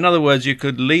 So in other words, you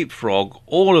could leapfrog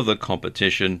all of the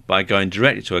competition by going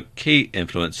directly to a key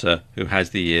influencer who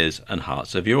has the ears and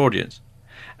hearts of your audience.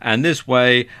 And this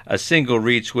way, a single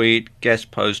retweet, guest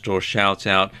post or shout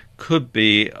out could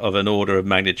be of an order of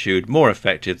magnitude more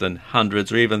effective than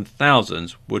hundreds or even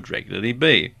thousands would regularly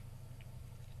be.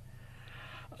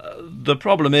 The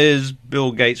problem is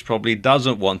Bill Gates probably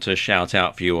doesn't want to shout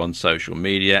out for you on social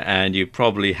media, and you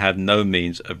probably have no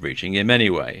means of reaching him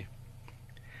anyway.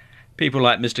 People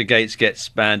like Mr. Gates get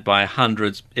spammed by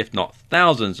hundreds, if not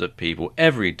thousands of people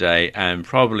every day, and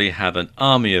probably have an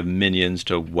army of minions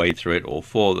to wade through it all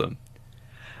for them.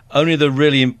 Only the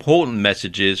really important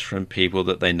messages from people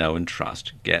that they know and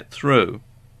trust get through.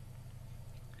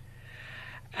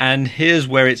 And here's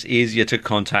where it's easier to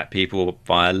contact people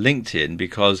via LinkedIn,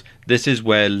 because this is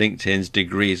where LinkedIn's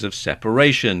degrees of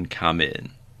separation come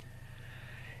in.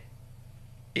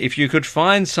 If you could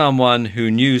find someone who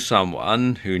knew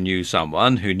someone who knew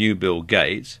someone who knew Bill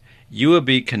Gates, you would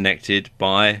be connected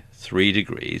by 3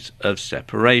 degrees of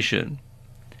separation.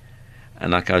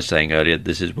 And like I was saying earlier,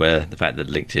 this is where the fact that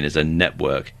LinkedIn is a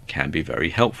network can be very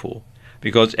helpful,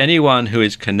 because anyone who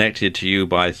is connected to you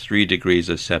by 3 degrees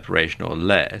of separation or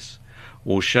less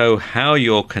will show how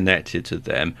you're connected to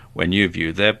them when you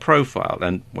view their profile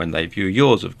and when they view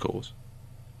yours, of course.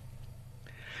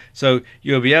 So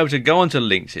you'll be able to go onto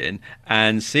LinkedIn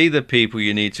and see the people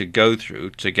you need to go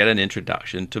through to get an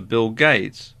introduction to Bill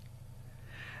Gates.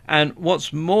 And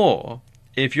what's more,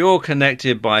 if you're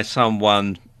connected by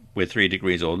someone with 3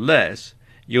 degrees or less,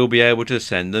 you'll be able to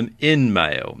send them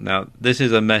InMail. Now, this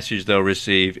is a message they'll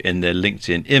receive in their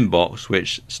LinkedIn inbox,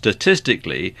 which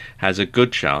statistically has a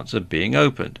good chance of being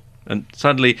opened. And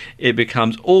suddenly it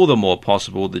becomes all the more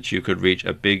possible that you could reach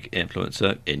a big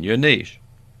influencer in your niche.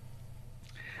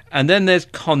 And then there's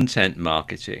content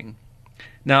marketing.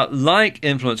 Now, like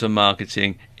influencer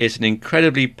marketing, it's an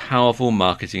incredibly powerful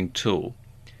marketing tool.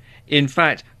 In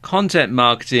fact, content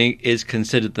marketing is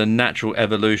considered the natural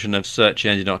evolution of search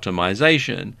engine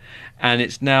optimization, and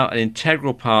it's now an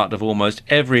integral part of almost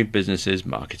every business's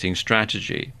marketing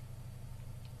strategy.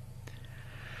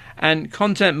 And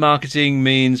content marketing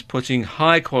means putting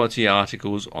high-quality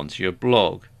articles onto your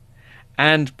blog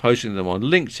and posting them on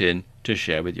LinkedIn to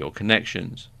share with your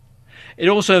connections. It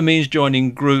also means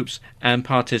joining groups and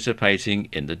participating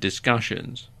in the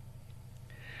discussions.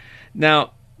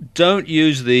 Now, Don't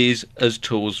use these as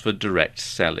tools for direct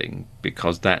selling,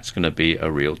 because that's going to be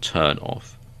a real turn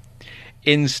off.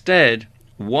 Instead,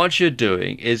 what you're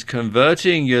doing is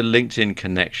converting your LinkedIn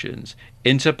connections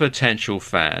into potential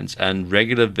fans and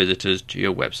regular visitors to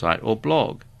your website or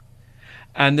blog.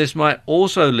 And this might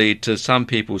also lead to some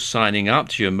people signing up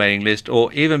to your mailing list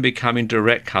or even becoming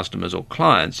direct customers or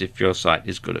clients if your site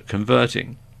is good at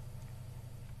converting.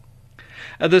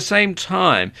 At the same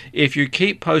time, if you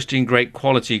keep posting great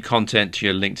quality content to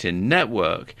your LinkedIn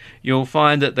network, you'll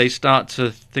find that they start to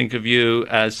think of you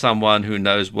as someone who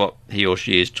knows what he or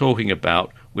she is talking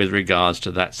about with regards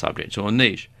to that subject or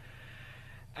niche.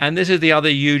 And this is the other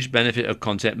huge benefit of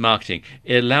content marketing.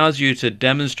 It allows you to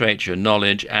demonstrate your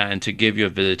knowledge and to give your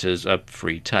visitors a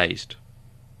free taste.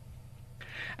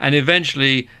 And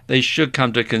eventually, they should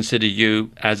come to consider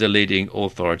you as a leading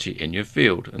authority in your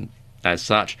field. And as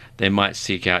such, they might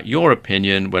seek out your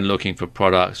opinion when looking for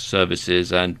products,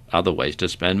 services, and other ways to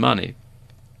spend money.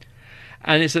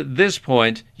 And it's at this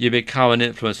point you become an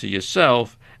influencer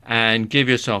yourself and give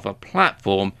yourself a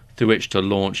platform through which to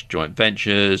launch joint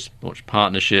ventures, launch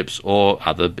partnerships, or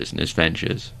other business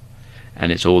ventures.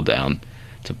 And it's all down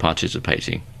to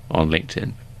participating on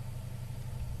LinkedIn.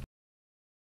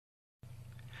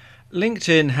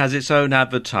 LinkedIn has its own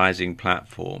advertising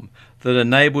platform that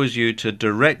enables you to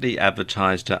directly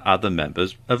advertise to other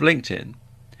members of LinkedIn.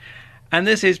 And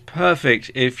this is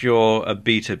perfect if you're a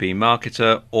B2B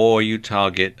marketer or you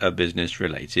target a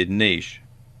business-related niche.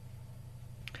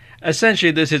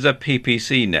 Essentially, this is a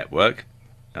PPC network,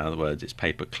 in other words, it's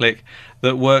pay-per-click,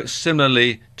 that works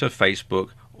similarly to Facebook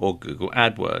or Google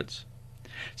AdWords.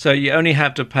 So you only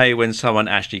have to pay when someone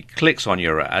actually clicks on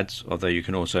your ads, although you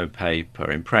can also pay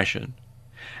per impression.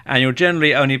 And you'll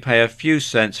generally only pay a few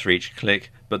cents for each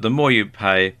click, but the more you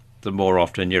pay, the more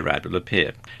often your ad will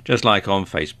appear, just like on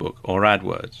Facebook or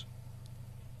AdWords.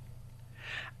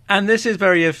 And this is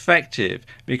very effective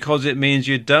because it means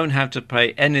you don't have to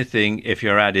pay anything if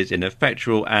your ad is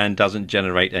ineffectual and doesn't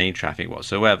generate any traffic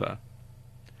whatsoever.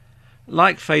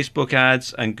 Like Facebook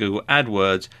ads and Google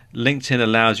AdWords, LinkedIn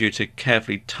allows you to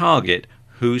carefully target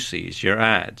who sees your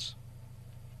ads.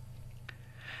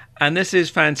 And this is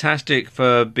fantastic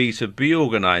for B2B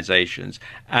organizations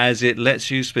as it lets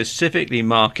you specifically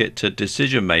market to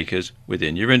decision makers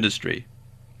within your industry.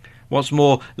 What's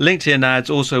more, LinkedIn ads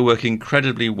also work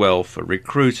incredibly well for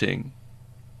recruiting.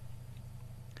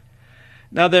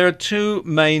 Now, there are two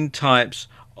main types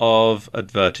of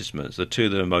advertisements, the two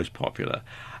that are most popular,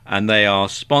 and they are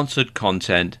sponsored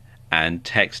content and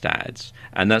text ads.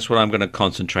 And that's what I'm going to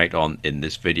concentrate on in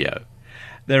this video.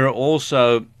 There are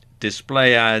also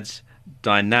display ads,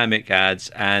 dynamic ads,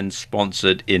 and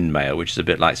sponsored in-mail, which is a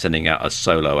bit like sending out a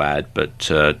solo ad, but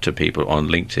to people on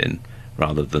LinkedIn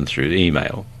rather than through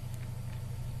email.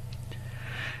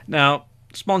 Now,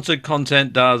 sponsored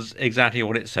content does exactly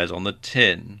what it says on the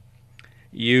tin.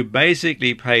 You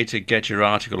basically pay to get your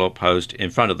article or post in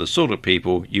front of the sort of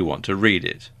people you want to read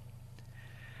it.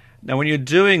 Now, when you're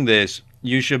doing this,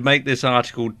 you should make this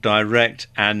article direct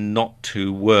and not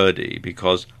too wordy,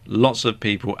 because lots of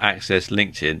people access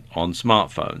LinkedIn on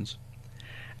smartphones.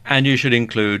 And you should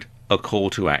include a call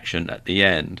to action at the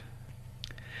end.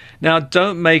 Now,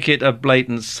 don't make it a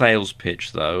blatant sales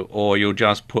pitch, though, or you'll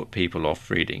just put people off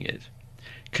reading it.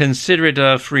 Consider it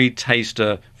a free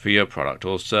taster for your product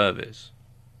or service.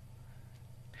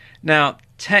 Now,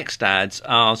 text ads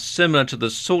are similar to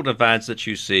the sort of ads that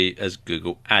you see as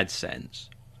Google AdSense.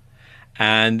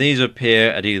 And these appear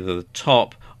at either the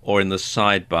top or in the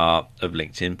sidebar of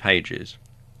LinkedIn pages.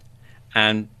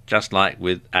 And just like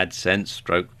with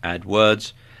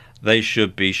AdSense/AdWords, they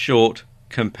should be short,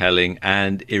 compelling,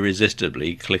 and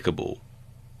irresistibly clickable.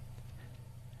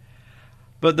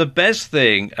 But the best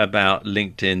thing about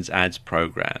LinkedIn's ads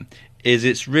program is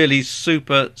it's really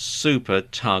super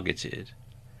targeted.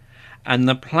 And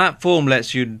the platform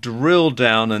lets you drill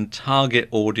down and target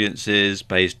audiences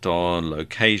based on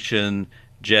location,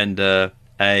 gender,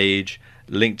 age,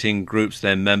 LinkedIn groups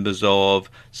they're members of,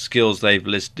 skills they've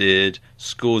listed,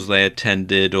 schools they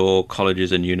attended, or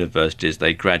colleges and universities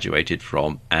they graduated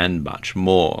from, and much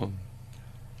more.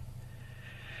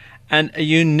 And a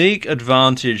unique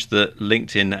advantage that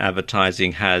LinkedIn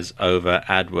advertising has over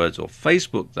AdWords or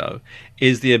Facebook, though,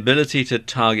 is the ability to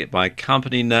target by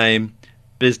company name,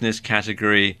 business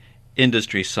category,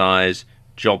 industry size,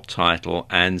 job title,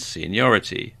 and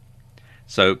seniority.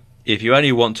 So if you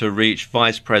only want to reach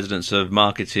vice presidents of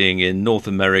marketing in North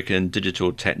American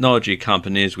digital technology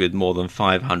companies with more than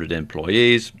 500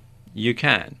 employees, you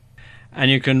can.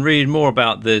 And you can read more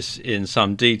about this in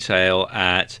some detail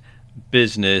at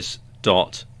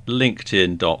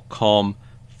business.linkedin.com/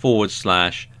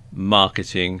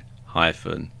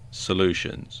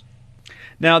 marketing-solutions.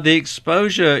 Now, the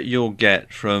exposure you'll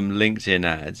get from LinkedIn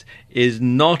ads is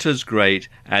not as great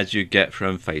as you get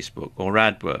from Facebook or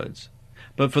AdWords,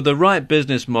 but for the right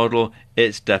business model,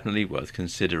 it's definitely worth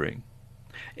considering.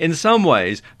 In some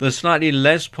ways, the slightly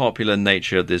less popular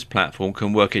nature of this platform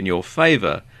can work in your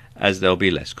favor, as there'll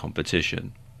be less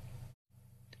competition.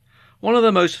 One of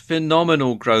the most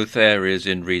phenomenal growth areas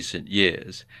in recent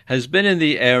years has been in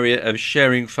the area of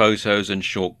sharing photos and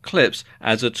short clips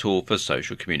as a tool for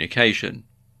social communication.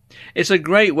 It's a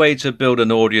great way to build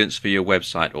an audience for your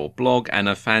website or blog, and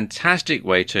a fantastic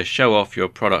way to show off your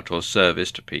product or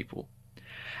service to people.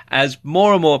 As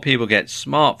more and more people get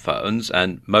smartphones,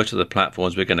 and most of the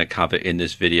platforms we're going to cover in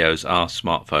this video are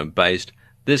smartphone based,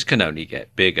 this can only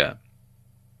get bigger.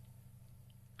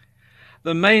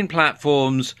 The main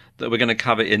platforms that we're going to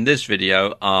cover in this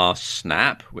video are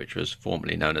Snap, which was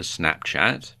formerly known as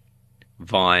Snapchat,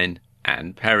 Vine,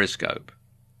 and Periscope.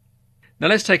 Now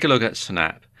let's take a look at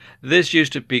Snap. This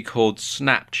used to be called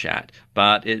Snapchat,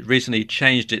 but it recently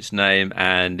changed its name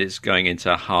and it's going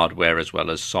into hardware as well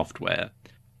as software.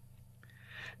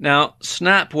 Now,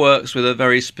 Snap works with a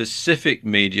very specific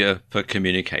media for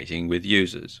communicating with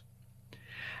users.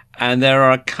 And there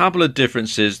are a couple of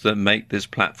differences that make this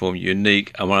platform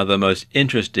unique and one of the most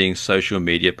interesting social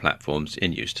media platforms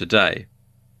in use today.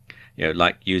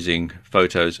 Like using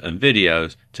photos and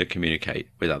videos to communicate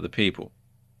with other people.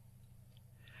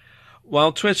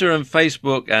 While Twitter and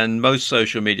Facebook and most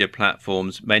social media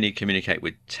platforms mainly communicate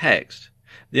with text,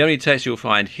 the only text you'll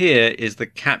find here is the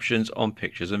captions on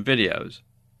pictures and videos.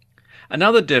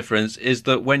 Another difference is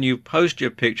that when you post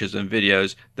your pictures and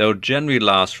videos, they'll generally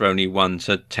last for only 1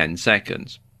 to 10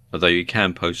 seconds, although you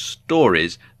can post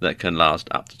stories that can last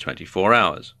up to 24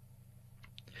 hours.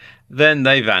 Then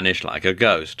they vanish like a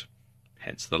ghost,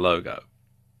 hence the logo.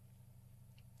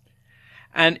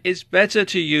 And it's better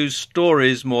to use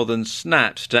stories more than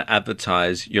snaps to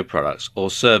advertise your products or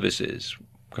services,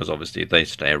 because obviously they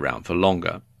stay around for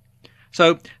longer.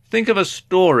 So think of a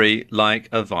story like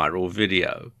a viral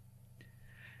video.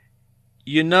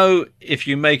 If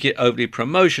you make it overly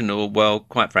promotional, well,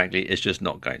 quite frankly, it's just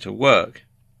not going to work.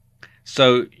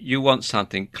 So you want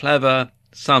something clever,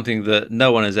 something that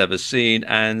no one has ever seen,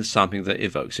 and something that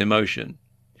evokes emotion.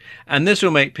 And this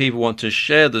will make people want to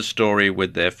share the story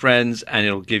with their friends, and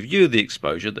it'll give you the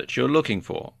exposure that you're looking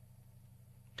for.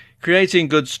 Creating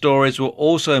good stories will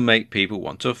also make people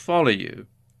want to follow you.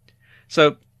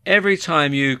 So every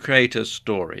time you create a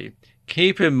story,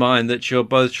 keep in mind that you're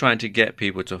both trying to get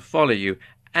people to follow you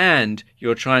and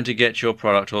you're trying to get your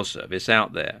product or service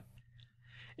out there.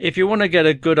 If you want to get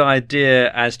a good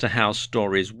idea as to how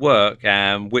stories work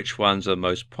and which ones are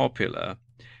most popular,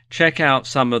 check out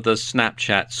some of the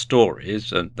Snapchat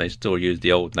stories, and they still use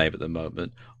the old name at the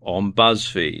moment, on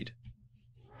BuzzFeed.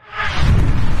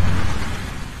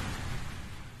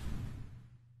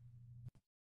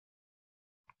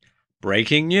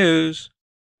 Breaking news.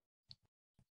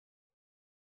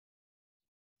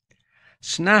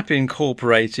 Snap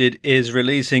Incorporated is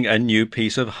releasing a new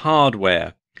piece of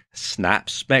hardware,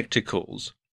 Snap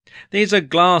Spectacles. These are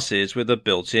glasses with a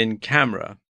built-in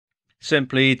camera.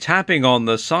 Simply tapping on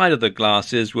the side of the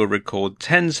glasses will record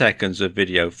 10 seconds of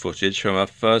video footage from a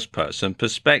first-person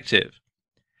perspective.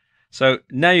 So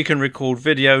now you can record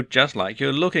video just like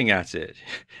you're looking at it.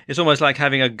 It's almost like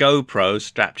having a GoPro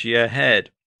strapped to your head.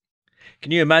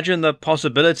 Can you imagine the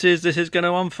possibilities this is going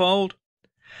to unfold?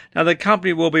 Now, the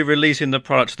company will be releasing the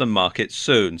product to the market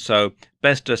soon, so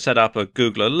best to set up a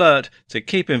Google alert to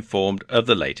keep informed of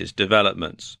the latest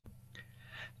developments.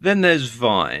 Then there's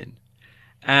Vine.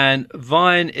 And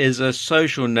Vine is a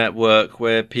social network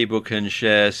where people can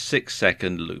share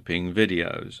 6-second looping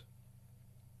videos.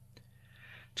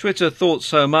 Twitter thought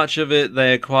so much of it,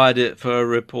 they acquired it for a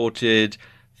reported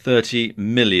 $30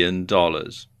 million.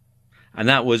 And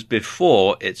that was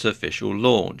before its official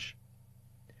launch.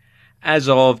 As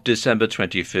of December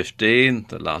 2015,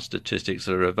 the last statistics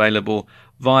that are available,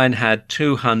 Vine had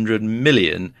 200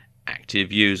 million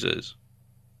active users.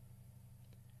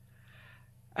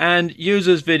 And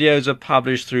users' videos are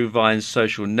published through Vine's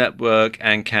social network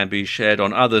and can be shared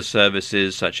on other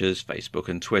services such as Facebook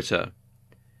and Twitter.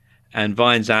 And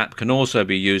Vine's app can also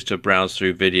be used to browse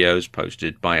through videos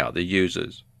posted by other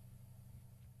users.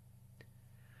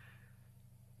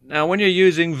 Now, when you're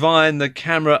using Vine, the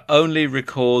camera only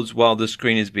records while the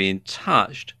screen is being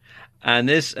touched, and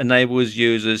this enables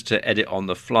users to edit on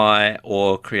the fly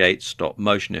or create stop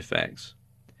motion effects.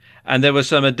 And there were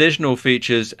some additional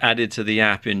features added to the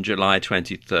app in July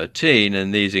 2013,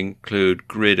 and these include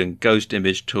grid and ghost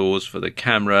image tools for the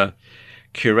camera,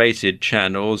 curated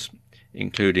channels,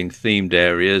 including themed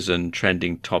areas and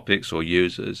trending topics or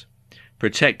users,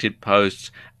 protected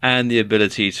posts, and the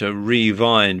ability to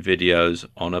re-Vine videos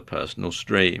on a personal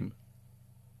stream.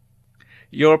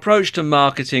 Your approach to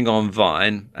marketing on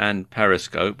Vine and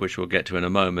Periscope, which we'll get to in a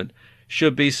moment,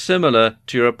 should be similar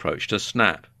to your approach to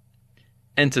Snap: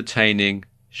 entertaining,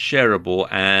 shareable,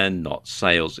 and not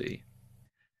salesy.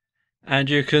 And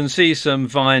you can see some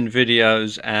Vine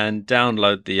videos and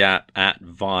download the app at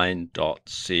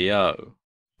vine.co.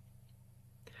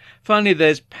 Finally,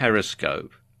 there's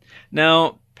Periscope.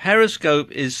 Now,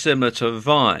 Periscope is similar to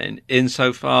Vine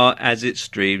insofar as it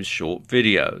streams short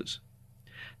videos.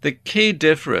 The key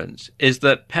difference is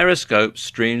that Periscope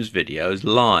streams videos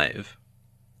live.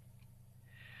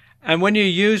 And when you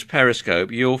use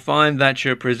Periscope, you'll find that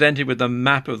you're presented with a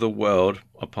map of the world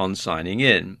upon signing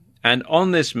in. And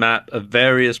on this map are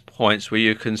various points where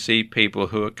you can see people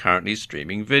who are currently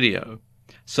streaming video.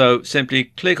 So simply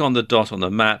click on the dot on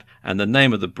the map and the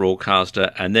name of the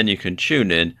broadcaster, and then you can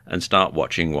tune in and start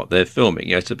watching what they're filming.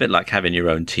 It's a bit like having your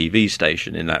own TV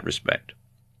station in that respect.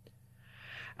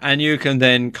 And you can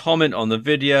then comment on the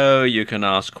video, you can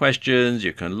ask questions,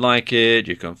 you can like it,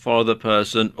 you can follow the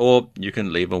person, or you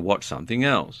can leave and watch something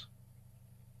else.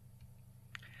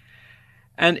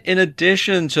 And in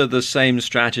addition to the same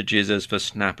strategies as for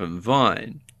Snap and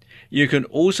Vine, you can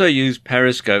also use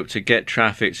Periscope to get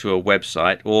traffic to a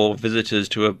website or visitors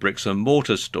to a bricks and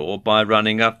mortar store by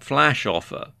running a flash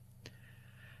offer.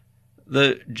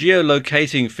 The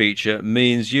geolocating feature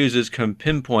means users can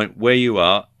pinpoint where you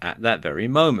are at that very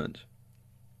moment.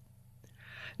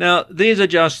 Now, these are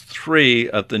just 3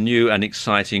 of the new and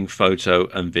exciting photo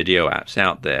and video apps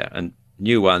out there, and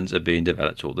new ones are being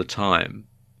developed all the time.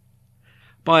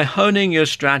 By honing your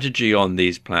strategy on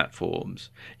these platforms,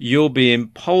 you'll be in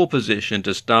pole position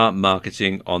to start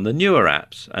marketing on the newer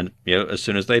apps, and as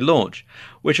soon as they launch,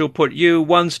 which will put you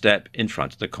one step in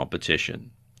front of the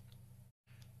competition.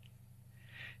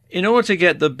 In order to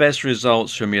get the best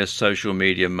results from your social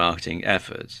media marketing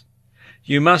efforts,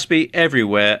 you must be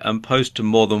everywhere and post to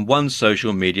more than one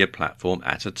social media platform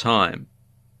at a time.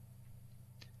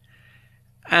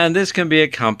 And this can be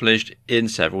accomplished in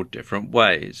several different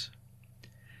ways.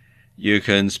 You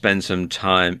can spend some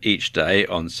time each day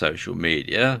on social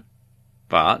media,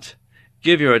 but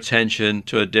give your attention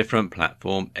to a different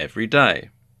platform every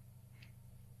day.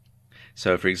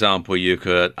 So, for example, you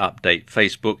could update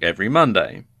Facebook every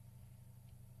Monday,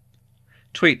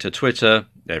 tweet to Twitter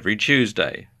every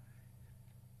Tuesday,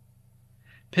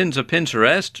 pin to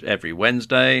Pinterest every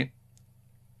Wednesday,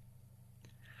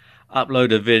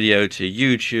 upload a video to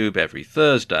YouTube every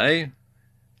Thursday,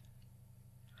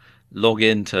 log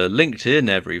in to LinkedIn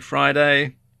every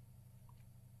Friday,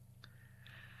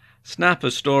 snap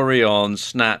a story on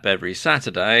Snap every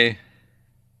Saturday,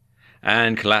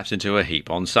 and collapse into a heap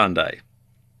on Sunday.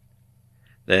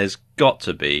 There's got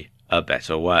to be a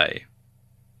better way.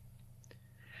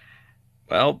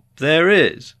 Well, there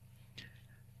is.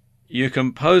 You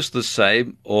can post the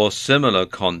same or similar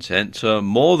content to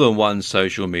more than one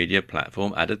social media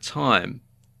platform at a time.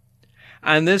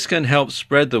 And this can help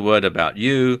spread the word about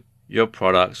you, your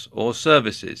products or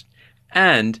services,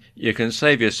 and you can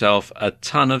save yourself a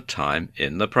ton of time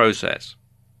in the process.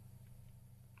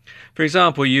 For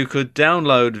example, you could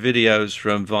download videos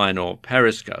from Vine or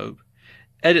Periscope,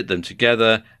 edit them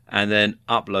together, and then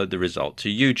upload the result to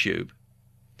YouTube.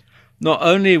 Not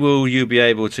only will you be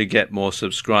able to get more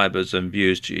subscribers and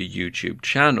views to your YouTube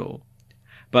channel,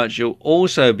 but you'll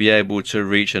also be able to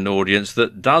reach an audience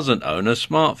that doesn't own a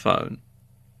smartphone,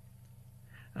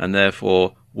 and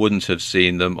therefore wouldn't have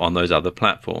seen them on those other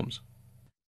platforms.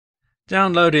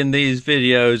 Downloading these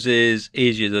videos is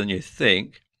easier than you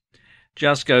think.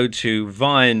 Just go to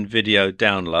Vine Video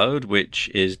Download, which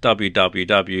is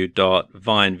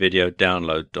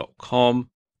www.vinevideodownload.com,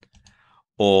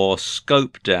 or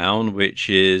Scope Down, which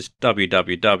is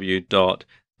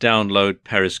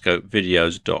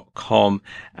www.downloadperiscopevideos.com,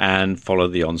 and follow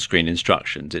the on-screen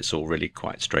instructions. It's all really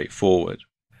quite straightforward.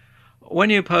 When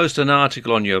you post an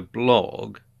article on your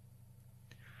blog,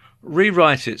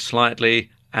 rewrite it slightly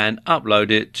and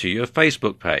upload it to your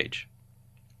Facebook page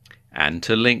and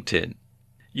to LinkedIn.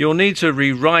 You'll need to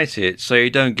rewrite it so you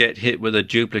don't get hit with a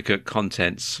duplicate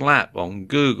content slap on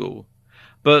Google.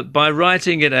 But by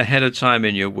writing it ahead of time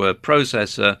in your word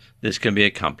processor, this can be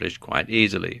accomplished quite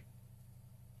easily.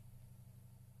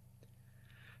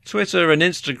 Twitter and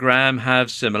Instagram have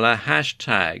similar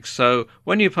hashtags, so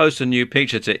when you post a new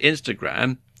picture to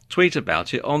Instagram, tweet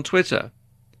about it on Twitter.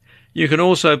 You can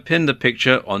also pin the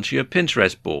picture onto your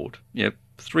Pinterest board.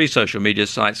 3 social media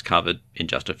sites covered in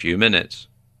just a few minutes.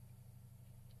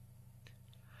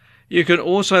 You can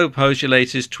also post your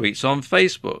latest tweets on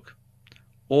Facebook,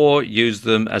 or use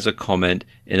them as a comment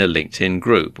in a LinkedIn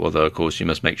group, although of course you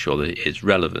must make sure that it is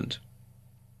relevant.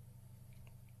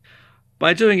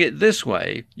 By doing it this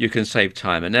way, you can save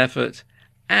time and effort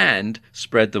and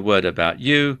spread the word about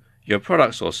you, your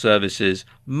products or services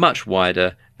much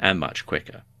wider and much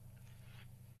quicker.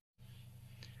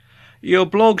 Your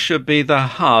blog should be the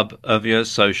hub of your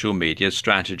social media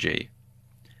strategy.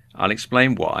 I'll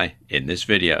explain why in this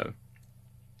video.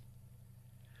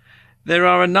 There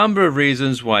are a number of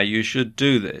reasons why you should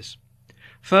do this.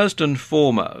 First and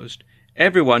foremost,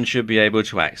 everyone should be able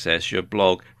to access your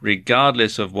blog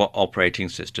regardless of what operating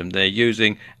system they're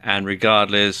using and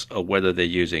regardless of whether they're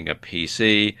using a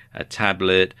PC, a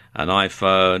tablet, an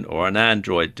iPhone or an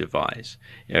Android device.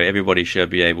 Everybody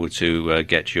should be able to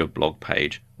get to your blog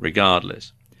page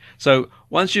regardless. So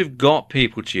once you've got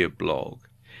people to your blog,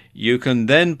 you can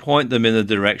then point them in the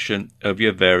direction of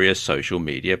your various social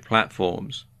media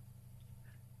platforms.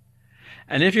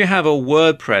 And if you have a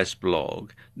WordPress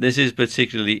blog, this is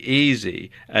particularly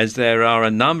easy as there are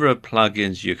a number of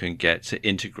plugins you can get to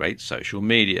integrate social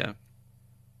media.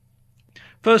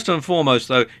 First and foremost,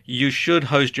 though, you should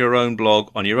host your own blog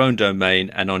on your own domain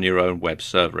and on your own web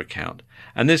server account.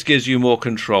 And this gives you more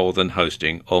control than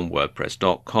hosting on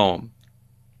WordPress.com.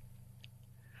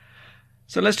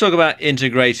 So let's talk about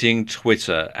integrating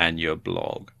Twitter and your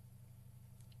blog.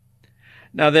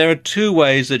 Now, there are two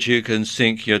ways that you can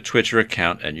sync your Twitter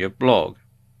account and your blog.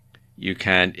 You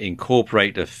can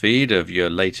incorporate a feed of your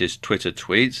latest Twitter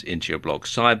tweets into your blog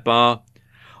sidebar,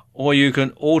 or you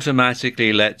can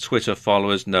automatically let Twitter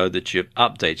followers know that you've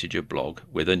updated your blog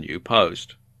with a new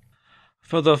post.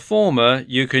 For the former,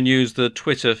 you can use the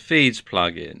Twitter Feeds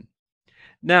plugin.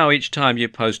 Now, each time you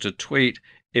post a tweet,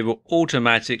 it will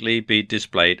automatically be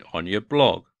displayed on your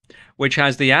blog, which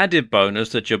has the added bonus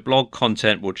that your blog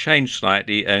content will change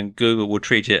slightly and Google will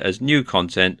treat it as new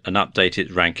content and update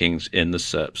its rankings in the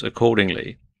SERPs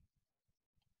accordingly.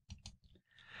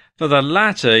 For the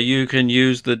latter, you can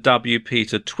use the WP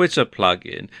to Twitter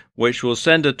plugin, which will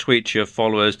send a tweet to your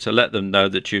followers to let them know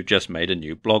that you've just made a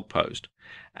new blog post.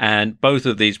 And both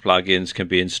of these plugins can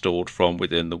be installed from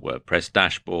within the WordPress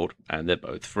dashboard, and they're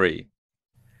both free.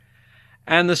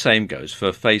 And the same goes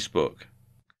for Facebook.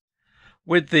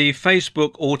 With the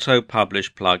Facebook Auto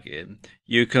Publish plugin,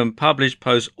 you can publish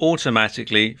posts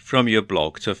automatically from your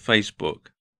blog to Facebook.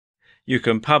 You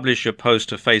can publish your post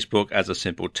to Facebook as a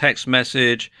simple text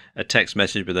message, a text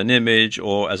message with an image,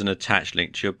 or as an attached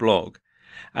link to your blog.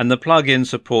 And the plugin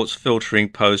supports filtering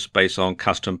posts based on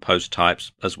custom post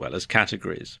types as well as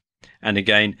categories. And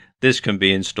again, this can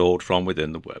be installed from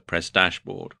within the WordPress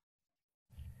dashboard.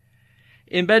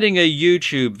 Embedding a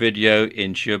YouTube video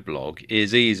into your blog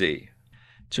is easy.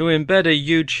 To embed a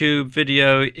YouTube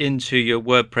video into your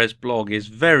WordPress blog is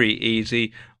very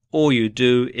easy. All you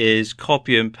do is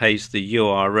copy and paste the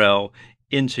URL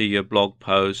into your blog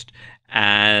post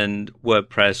and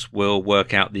WordPress will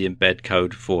work out the embed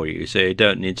code for you. So you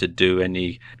don't need to do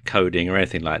any coding or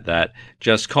anything like that.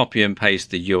 Just copy and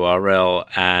paste the URL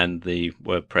and the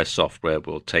WordPress software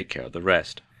will take care of the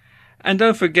rest. And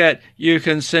don't forget, you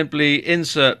can simply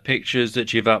insert pictures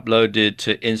that you've uploaded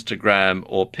to Instagram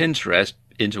or Pinterest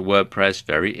into WordPress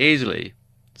very easily.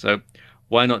 So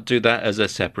why not do that as a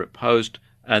separate post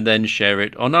and then share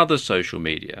it on other social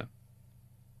media?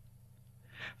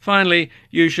 Finally,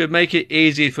 you should make it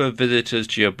easy for visitors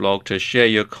to your blog to share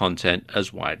your content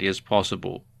as widely as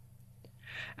possible.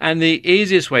 And the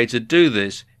easiest way to do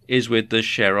this is with the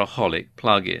Shareaholic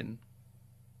plugin.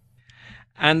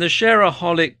 And the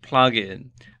Shareaholic plugin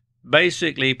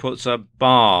basically puts a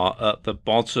bar at the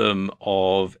bottom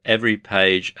of every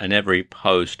page and every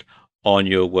post on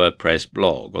your WordPress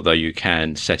blog, although you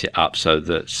can set it up so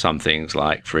that some things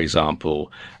like, for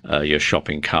example, your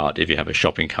shopping cart, if you have a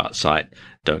shopping cart site,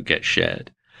 don't get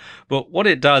shared. But what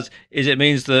it does is it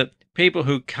means that people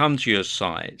who come to your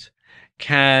site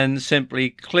can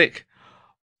simply click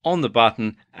on the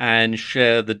button and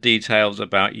share the details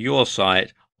about your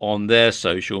site on their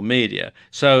social media.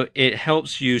 So it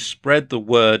helps you spread the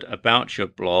word about your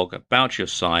blog, about your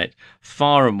site,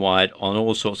 far and wide on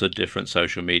all sorts of different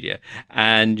social media.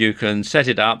 And you can set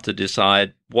it up to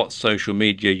decide what social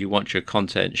media you want your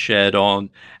content shared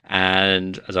on,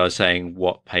 and as I was saying,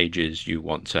 what pages you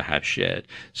want to have shared.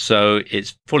 So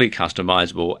it's fully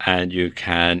customizable and you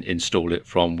can install it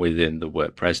from within the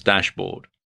WordPress dashboard.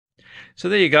 So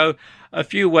there you go, a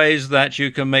few ways that you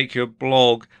can make your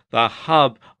blog the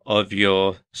hub of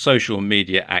your social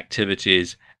media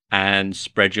activities and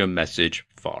spread your message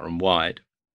far and wide.